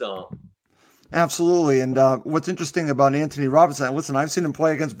purposeful start. Absolutely. And what's interesting about Anthony Robinson, listen, I've seen him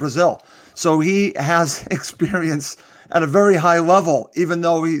play against Brazil. So he has experience at a very high level, even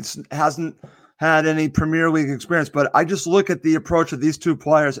though he hasn't had any Premier League experience. But I just look at the approach of these two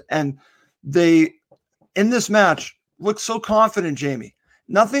players, and they, in this match, look so confident, Jamie.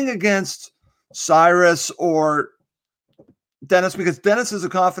 Nothing against Cyrus or Dennis, because Dennis is a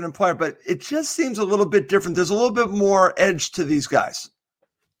confident player, but it just seems a little bit different. There's a little bit more edge to these guys.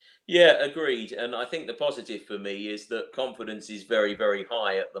 Yeah, agreed. And I think the positive for me is that confidence is very, very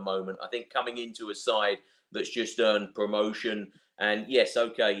high at the moment. I think coming into a side that's just earned promotion, and yes,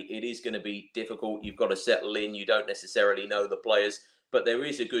 okay, it is going to be difficult. You've got to settle in. You don't necessarily know the players, but there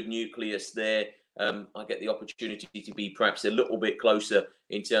is a good nucleus there. I get the opportunity to be perhaps a little bit closer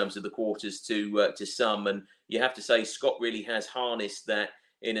in terms of the quarters to some. And you have to say Scott really has harnessed that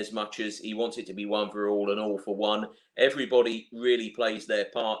in as much as he wants it to be one for all and all for one. Everybody really plays their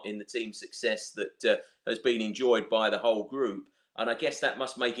part in the team's success that has been enjoyed by the whole group. And I guess that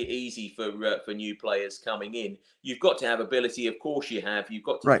must make it easy for new players coming in. You've got to have ability, of course you have. You've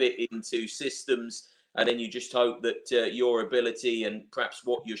got to fit into systems, and then you just hope that your ability and perhaps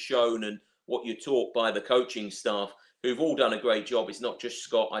what you're shown and what you're taught by the coaching staff, who've all done a great job. It's not just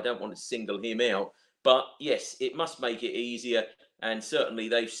Scott. I don't want to single him out. But yes, it must make it easier. And certainly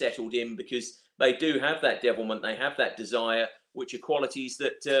they've settled in because they do have that devilment. They have that desire, which are qualities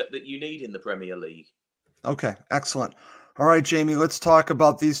that you need in the Premier League. Okay, excellent. All right, Jamie, let's talk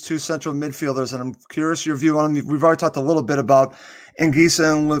about these two central midfielders. And I'm curious your view on them. We've already talked a little bit about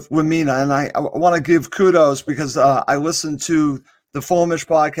Anguissa and Lemina. And I want to give kudos because I listened to the Fulhamish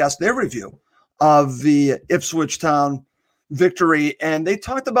podcast, their review of the Ipswich Town victory, and they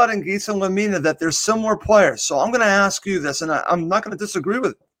talked about Anguissa and Lemina, that they're similar players. So I'm going to ask you this, and I'm not going to disagree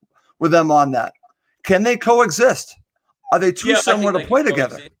with them on that. Can they coexist? Are they too similar to play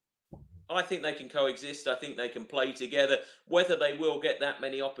together? I think they can coexist. I think they can play together. Whether they will get that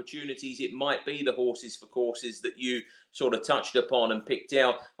many opportunities, it might be the horses for courses that you sort of touched upon and picked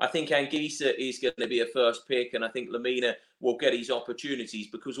out. I think Anguissa is going to be a first pick, and I think Lemina will get his opportunities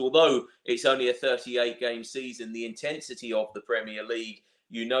because although it's only a 38-game season, the intensity of the Premier League,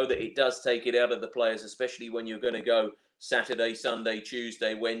 you know that it does take it out of the players, especially when you're going to go Saturday, Sunday,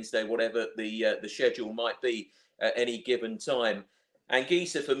 Tuesday, Wednesday, whatever the schedule might be at any given time.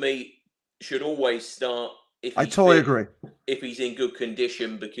 Anguissa, for me, should always start if he's agree. If he's in good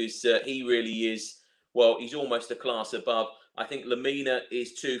condition, because he really is, well, he's almost a class above. I think Lemina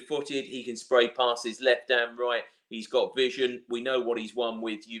is two-footed. He can spray passes left and right. He's got vision. We know what he's won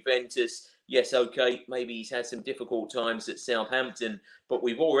with Juventus. Yes, okay, maybe he's had some difficult times at Southampton, but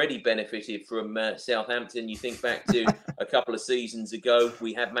we've already benefited from Southampton. You think back to a couple of seasons ago,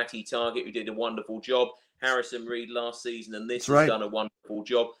 we had Matty Targett, who did a wonderful job. Harrison Reed last season, and this has done a wonderful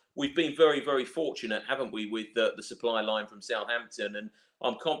job. We've been very, very fortunate, haven't we, with the supply line from Southampton, and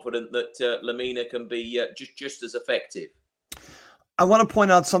I'm confident that Lemina can be just as effective. I want to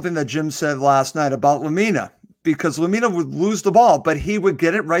point out something that Jim said last night about Lemina, because Lemina would lose the ball, but he would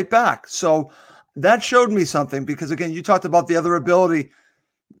get it right back. So that showed me something, because, again, you talked about the other ability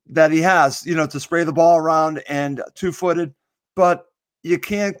that he has, to spray the ball around and two-footed, but you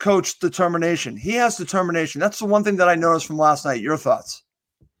can't coach determination. He has determination. That's the one thing that I noticed from last night. Your thoughts?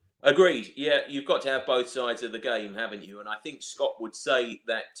 Agreed. Yeah, you've got to have both sides of the game, haven't you? And I think Scott would say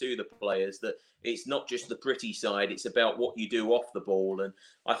that to the players, that it's not just the pretty side, it's about what you do off the ball. And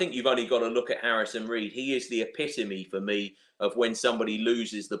I think you've only got to look at Harrison Reed. He is the epitome for me of when somebody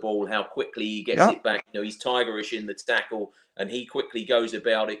loses the ball, how quickly he gets it back. He's tigerish in the tackle, and he quickly goes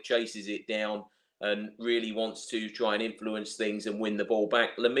about it, chases it down, and really wants to try and influence things and win the ball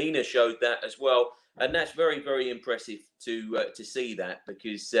back. Lemina showed that as well. And that's very, very impressive to see that,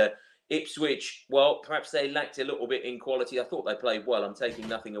 because Ipswich, well, perhaps they lacked a little bit in quality. I thought they played well. I'm taking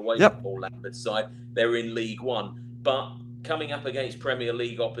nothing away from Paul Lambert's side. They're in League One. But coming up against Premier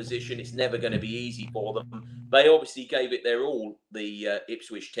League opposition, it's never going to be easy for them. They obviously gave it their all, the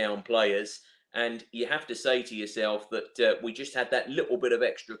Ipswich Town players. And you have to say to yourself that we just had that little bit of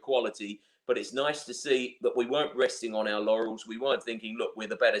extra quality. But it's nice to see that we weren't resting on our laurels. We weren't thinking, look, we're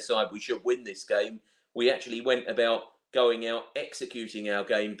the better side, we should win this game. We actually went about going out, executing our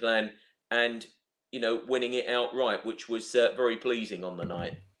game plan, and, winning it outright, which was very pleasing on the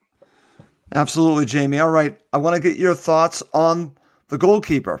night. Absolutely, Jamie. All right. I want to get your thoughts on the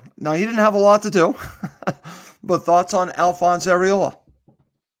goalkeeper. Now, he didn't have a lot to do, but thoughts on Alphonse Areola?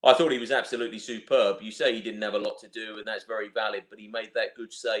 I thought he was absolutely superb. You say he didn't have a lot to do, and that's very valid, but he made that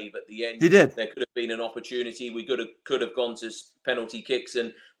good save at the end. He did. There could have been an opportunity. We could have gone to penalty kicks,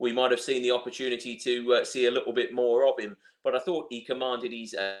 and we might have seen the opportunity to see a little bit more of him. But I thought he commanded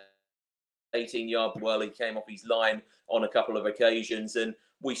his 18-yard well. He came off his line on a couple of occasions, and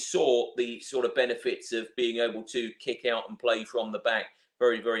we saw the sort of benefits of being able to kick out and play from the back.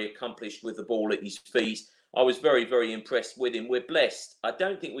 Very, very accomplished with the ball at his feet. I was very, very impressed with him. We're blessed. I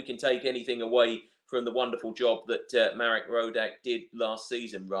don't think we can take anything away from the wonderful job that Marek Rodak did last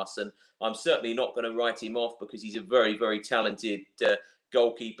season, Russ. And I'm certainly not going to write him off, because he's a very, very talented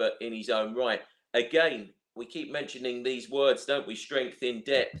goalkeeper in his own right. Again, we keep mentioning these words, don't we? Strength in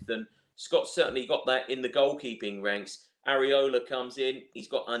depth. And Scott's certainly got that in the goalkeeping ranks. Areola comes in. He's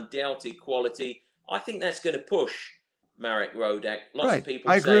got undoubted quality. I think that's going to push Marek Rodak. Lots of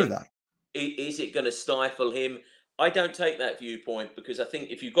people I agree with that. Is it going to stifle him? I don't take that viewpoint, because I think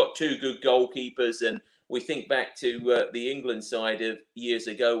if you've got two good goalkeepers, and we think back to the England side of years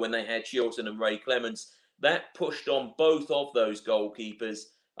ago when they had Shilton and Ray Clements, that pushed on both of those goalkeepers.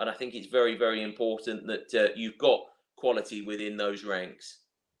 And I think it's very, very important that you've got quality within those ranks.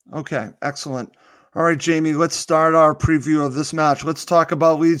 Okay, excellent. All right, Jamie, let's start our preview of this match. Let's talk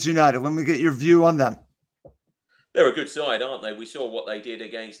about Leeds United. Let me get your view on them. They're a good side, aren't they? We saw what they did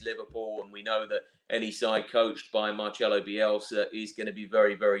against Liverpool, and we know that any side coached by Marcelo Bielsa is going to be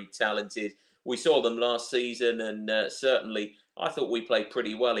very, very talented. We saw them last season, and certainly I thought we played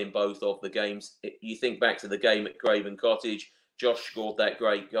pretty well in both of the games. You think back to the game at Craven Cottage, Josh scored that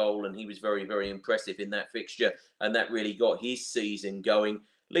great goal, and he was very, very impressive in that fixture, and that really got his season going.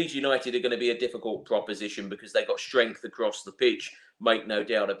 Leeds United are going to be a difficult proposition, because they've got strength across the pitch. Make no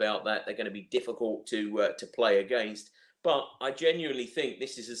doubt about that. They're going to be difficult to play against. But I genuinely think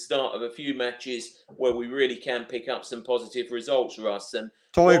this is the start of a few matches where we really can pick up some positive results, Russ. And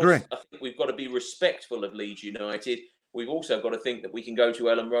totally agree. I think we've got to be respectful of Leeds United. We've also got to think that we can go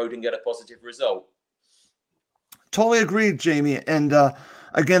to Ellen Road and get a positive result. Totally agreed, Jamie. And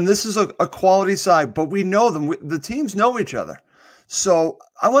again, this is a quality side, but we know them. The teams know each other. So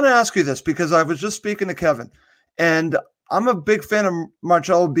I want to ask you this, because I was just speaking to Kevin, and I'm a big fan of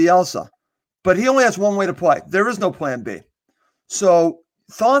Marcelo Bielsa, but he only has one way to play. There is no plan B. So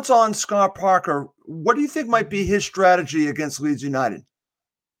thoughts on Scott Parker. What do you think might be his strategy against Leeds United?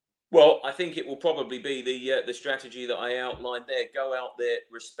 Well, I think it will probably be the strategy that I outlined there. Go out there,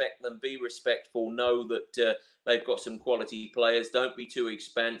 respect them, be respectful, know that they've got some quality players. Don't be too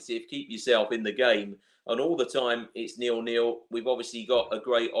expansive. Keep yourself in the game. And all the time, it's 0-0. We've obviously got a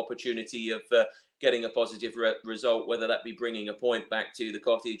great opportunity of getting a positive result, whether that be bringing a point back to the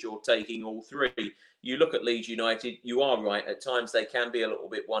Cottage or taking all three. You look at Leeds United, you are right. At times they can be a little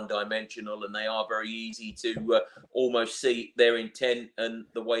bit one-dimensional, and they are very easy to almost see their intent and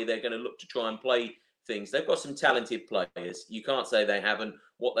the way they're going to look to try and play things. They've got some talented players. You can't say they haven't.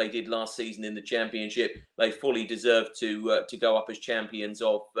 What they did last season in the Championship, they fully deserve to go up as champions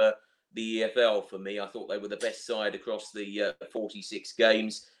of the EFL. For me, I thought they were the best side across the 46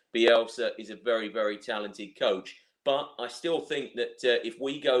 games. Bielsa is a very, very talented coach. But I still think that if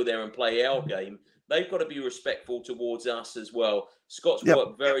we go there and play our game, they've got to be respectful towards us as well. Scott's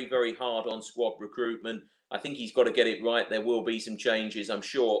worked very, very hard on squad recruitment. I think he's got to get it right. There will be some changes, I'm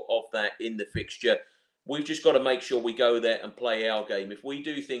sure, of that in the fixture. We've just got to make sure we go there and play our game. If we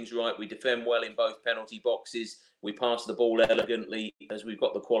do things right, we defend well in both penalty boxes, we pass the ball elegantly, as we've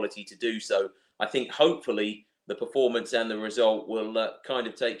got the quality to do so. I think hopefully the performance and the result will kind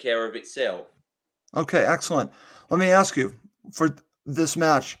of take care of itself. Okay, excellent. Let me ask you, for this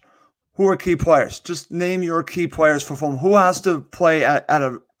match, who are key players? Just name your key players for Fulham. Who has to play at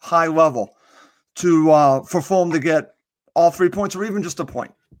a high level for Fulham to get all 3 points or even just a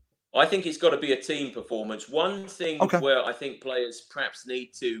point? I think it's got to be a team performance. One thing where I think players perhaps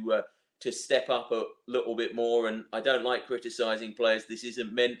need to step up a little bit more, and I don't like criticising players. This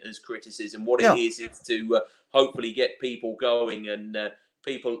isn't meant as criticism. What it is to hopefully get people going. And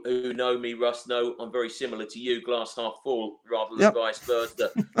people who know me, Russ, know I'm very similar to you, glass half full rather than vice versa.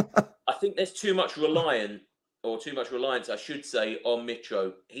 I think there's too much reliance, I should say, on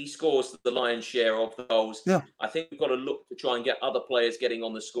Mitro. He scores the lion's share of the goals. Yeah. I think we've got to look to try and get other players getting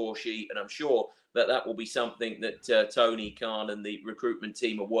on the score sheet, and I'm sure that will be something that Tony Khan and the recruitment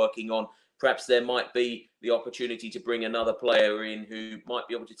team are working on. Perhaps there might be the opportunity to bring another player in who might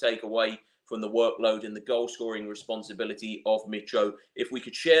be able to take away from the workload and the goal-scoring responsibility of Mitro. If we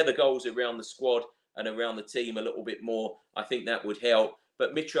could share the goals around the squad and around the team a little bit more, I think that would help.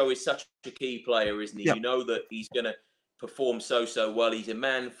 But Mitro is such a key player, isn't he? Yep. You know that he's going to perform so well. He's a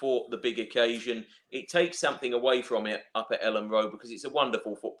man for the big occasion. It takes something away from it up at Elland Road because it's a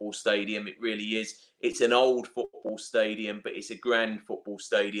wonderful football stadium. It really is. It's an old football stadium, but it's a grand football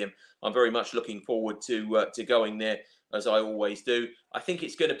stadium. I'm very much looking forward to going there, as I always do. I think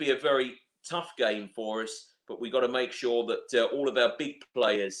it's going to be a very tough game for us, but we've got to make sure that all of our big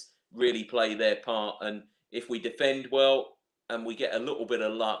players really play their part. And if we defend well and we get a little bit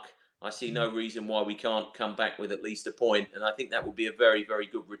of luck, I see no reason why we can't come back with at least a point. And I think that would be a very, very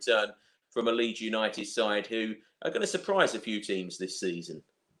good return from a Leeds United side who are going to surprise a few teams this season.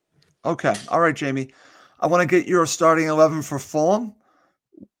 Okay. All right, Jamie. I want to get your starting 11 for Fulham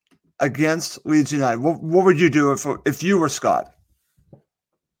against Leeds United. What would you do if you were Scott?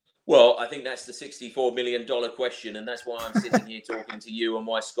 Well, I think that's the $64 million question, and that's why I'm sitting here talking to you and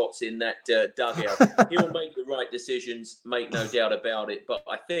why Scott's in that dugout. He'll make the right decisions, make no doubt about it. But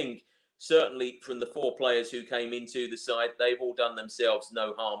I think certainly from the 4 players who came into the side, they've all done themselves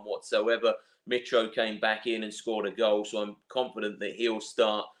no harm whatsoever. Mitro came back in and scored a goal, so I'm confident that he'll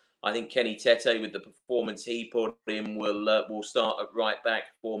start. I think Kenny Tete, with the performance he put in, will start at right back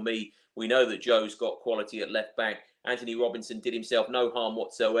for me. We know that Joe's got quality at left back. Anthony Robinson did himself no harm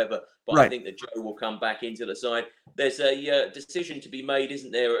whatsoever, but I think that Joe will come back into the side. There's a decision to be made,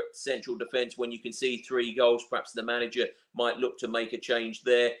 isn't there, at central defence when you can see 3 goals. Perhaps the manager might look to make a change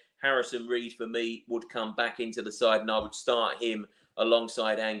there. Harrison Reed, for me, would come back into the side, and I would start him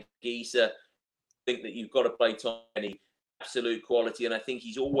alongside Anguissa. I think that you've got to play Tony. Absolute quality, and I think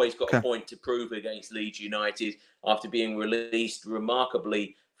he's always got a point to prove against Leeds United after being released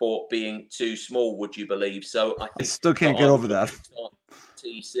remarkably for being too small, would you believe? So I think I still can't get over that.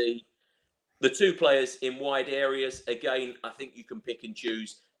 TC. The 2 players in wide areas, again, I think you can pick and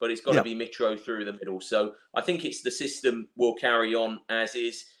choose, but it's got to be Mitro through the middle. So I think it's the system will carry on as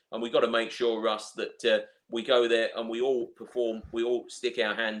is, and we've got to make sure, Russ, that we go there and we all perform, we all stick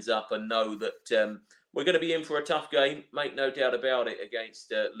our hands up and know that we're going to be in for a tough game, make no doubt about it,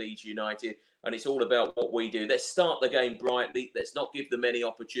 against Leeds United. And it's all about what we do. Let's start the game brightly. Let's not give them any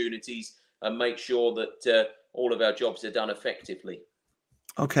opportunities and make sure that all of our jobs are done effectively.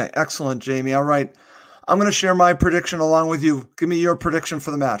 Okay, excellent, Jamie. All right. I'm going to share my prediction along with you. Give me your prediction for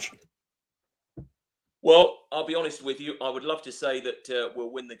the match. Well, I'll be honest with you. I would love to say that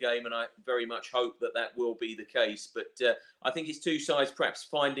we'll win the game, and I very much hope that will be the case. But I think it's 2 sides perhaps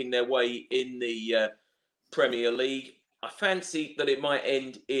finding their way in the Premier League. I fancy that it might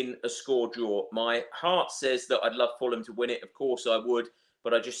end in a score draw. My heart says that I'd love Fulham to win it. Of course I would,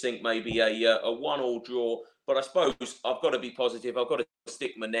 but I just think maybe a 1-1 draw. But I suppose I've got to be positive. I've got to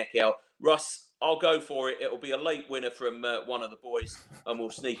stick my neck out. Russ, I'll go for it. It'll be a late winner from one of the boys, and we'll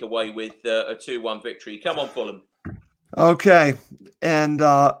sneak away with a 2-1 victory. Come on, Fulham. Okay. And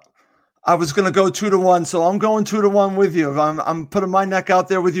I was going to go 2-1, so I'm going 2-1 with you. I'm putting my neck out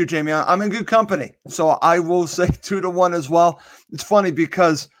there with you, Jamie. I'm in good company, so I will say 2-1 as well. It's funny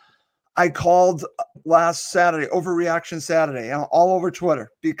because I called last Saturday, Overreaction Saturday, all over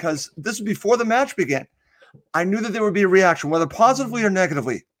Twitter, because this was before the match began. I knew that there would be a reaction, whether positively or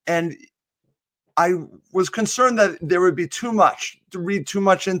negatively, and I was concerned that there would be too much to read too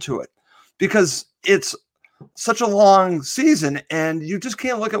much into it, because it's such a long season and you just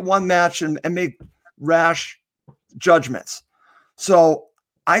can't look at one match and make rash judgments. So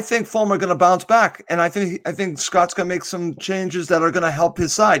I think Fulham are going to bounce back, and I think Scott's going to make some changes that are going to help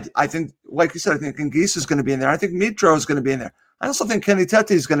his side. I think, like you said, I think Ngisa is going to be in there. I think Mitro is going to be in there. I also think Kenny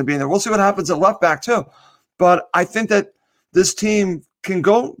Tete is going to be in there. We'll see what happens at left back too. But I think that this team can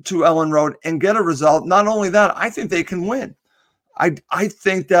go to Ellen Road and get a result. Not only that, I think they can win. I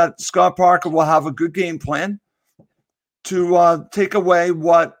think that Scott Parker will have a good game plan to take away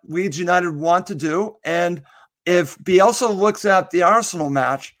what Leeds United want to do. And if Bielsa looks at the Arsenal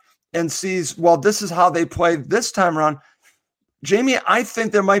match and sees, well, this is how they play this time around, Jamie, I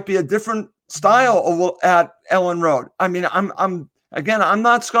think there might be a different style at Ellen Road. I mean, I'm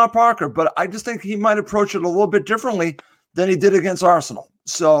not Scott Parker, but I just think he might approach it a little bit differently than he did against Arsenal.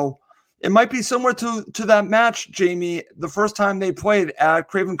 So it might be similar to that match, Jamie, the first time they played at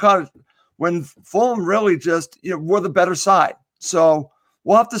Craven Cottage, when Fulham really just were the better side. So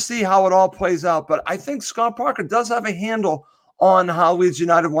we'll have to see how it all plays out. But I think Scott Parker does have a handle on how Leeds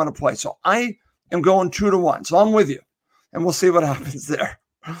United want to play. So I am going 2-1. So I'm with you, and we'll see what happens there.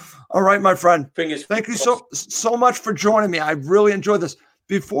 All right, my friend. Thank you so much for joining me. I really enjoyed this.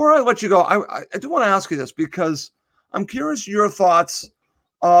 Before I let you go, I do want to ask you this, because I'm curious your thoughts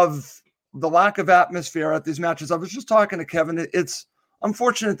of the lack of atmosphere at these matches. I was just talking to Kevin. It's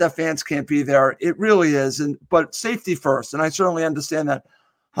unfortunate that fans can't be there. It really is. But safety first, and I certainly understand that.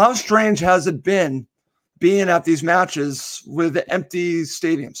 How strange has it been being at these matches with empty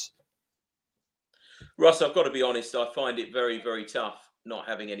stadiums? Russ, I've got to be honest, I find it very, very tough not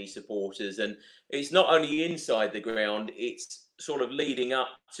having any supporters. And it's not only inside the ground, it's sort of leading up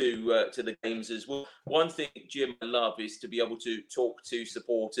to the games as well. One thing, Jim, I love is to be able to talk to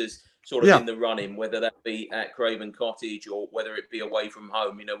supporters sort of in the running, whether that be at Craven Cottage or whether it be away from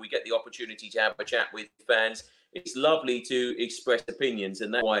home. We get the opportunity to have a chat with fans. It's lovely to express opinions,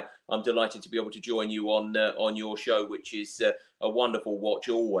 and that's why I'm delighted to be able to join you on your show, which is a wonderful watch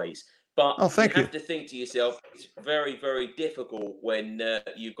always. But you have to think to yourself, it's very, very difficult when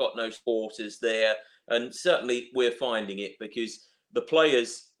you've got no supporters there. And certainly we're finding it, because the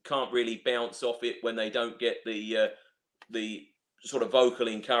players can't really bounce off it when they don't get the sort of vocal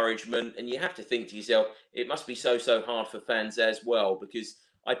encouragement. And you have to think to yourself, it must be so hard for fans as well, because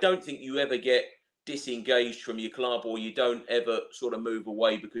I don't think you ever get disengaged from your club, or you don't ever sort of move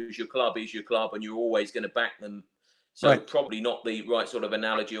away, because your club is your club and you're always going to back them. So probably not the right sort of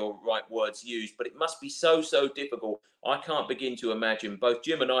analogy or right words used, but it must be so difficult. I can't begin to imagine. Both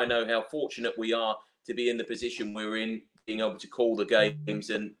Jim and I know how fortunate we are to be in the position we're in, being able to call the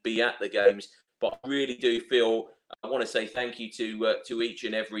games and be at the games. But I really do feel, I want to say thank you to each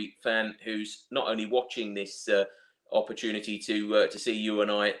and every fan who's not only watching this opportunity to see you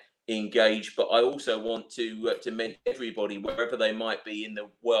and I engage, but I also want to mention everybody wherever they might be in the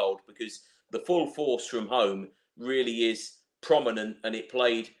world, because the full force from home really is prominent, and it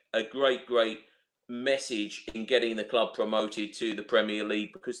played a great message in getting the club promoted to the Premier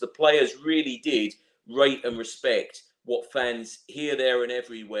League, because the players really did rate and respect what fans here, there and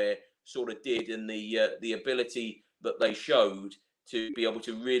everywhere sort of did, and the ability that they showed to be able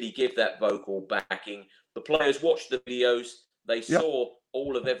to really give that vocal backing. The players watched the videos, they saw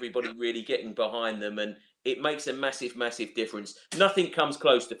all of everybody really getting behind them, and it makes a massive difference. Nothing comes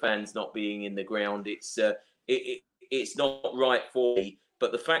close to fans not being in the ground. It's not right for me,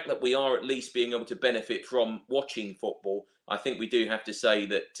 but the fact that we are at least being able to benefit from watching football, I think we do have to say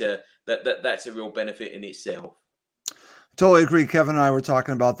that that's a real benefit in itself. Totally agree. Kevin and I were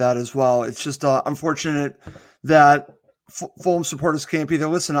talking about that as well. It's just unfortunate that Fulham supporters can't be there.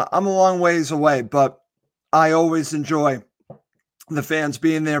 Listen, I'm a long ways away, but I always enjoy the fans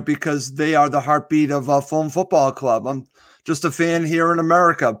being there, because they are the heartbeat of Fulham Football Club. I'm just a fan here in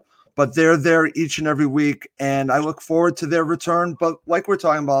America, but they're there each and every week, and I look forward to their return. But like we're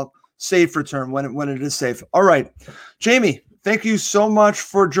talking about, safe return when it is safe. All right, Jamie, thank you so much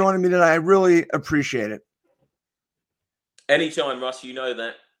for joining me tonight. I really appreciate it. Anytime, Russ, you know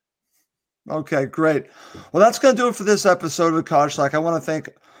that. Okay, great. Well, that's going to do it for this episode of the College Talk. I want to thank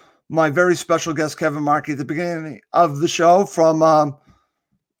my very special guest, Kevin Markey, at the beginning of the show from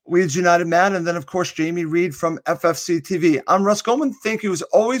Leeds United Mad, and then, of course, Jamie Reed from FFC TV. I'm Russ Goldman. Thank you, as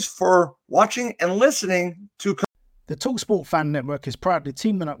always, for watching and listening to... The TalkSport Fan Network is proudly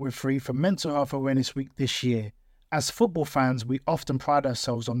teaming up with Free for Mental Health Awareness Week this year. As football fans, we often pride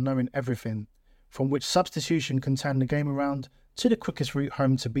ourselves on knowing everything, from which substitution can turn the game around to the quickest route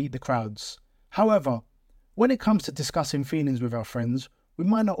home to beat the crowds. However, when it comes to discussing feelings with our friends, we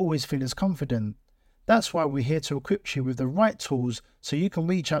might not always feel as confident. That's why we're here to equip you with the right tools so you can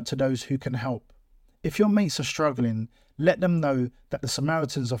reach out to those who can help. If your mates are struggling, let them know that the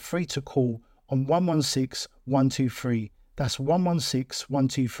Samaritans are free to call on 116 123. That's 116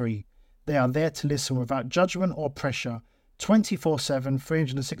 123. They are there to listen without judgment or pressure, 24/7,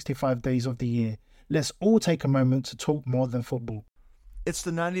 365 days of the year. Let's all take a moment to talk more than football. It's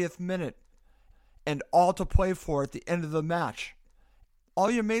the 90th minute, and all to play for at the end of the match. All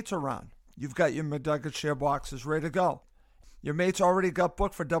your mates are around. You've got your McNugget share boxes ready to go. Your mates already got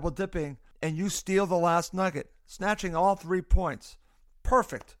booked for double dipping, and you steal the last nugget, snatching all 3 points.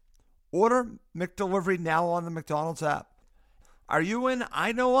 Perfect. Order McDelivery now on the McDonald's app. Are you in?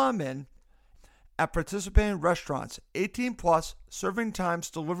 I know I'm in. At participating restaurants, 18 plus, serving times,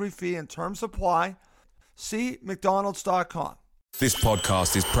 delivery fee, and terms apply. See McDonald's.com. This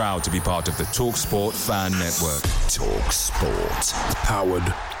podcast is proud to be part of the TalkSport Fan Network. TalkSport.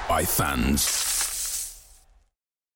 Powered by fans.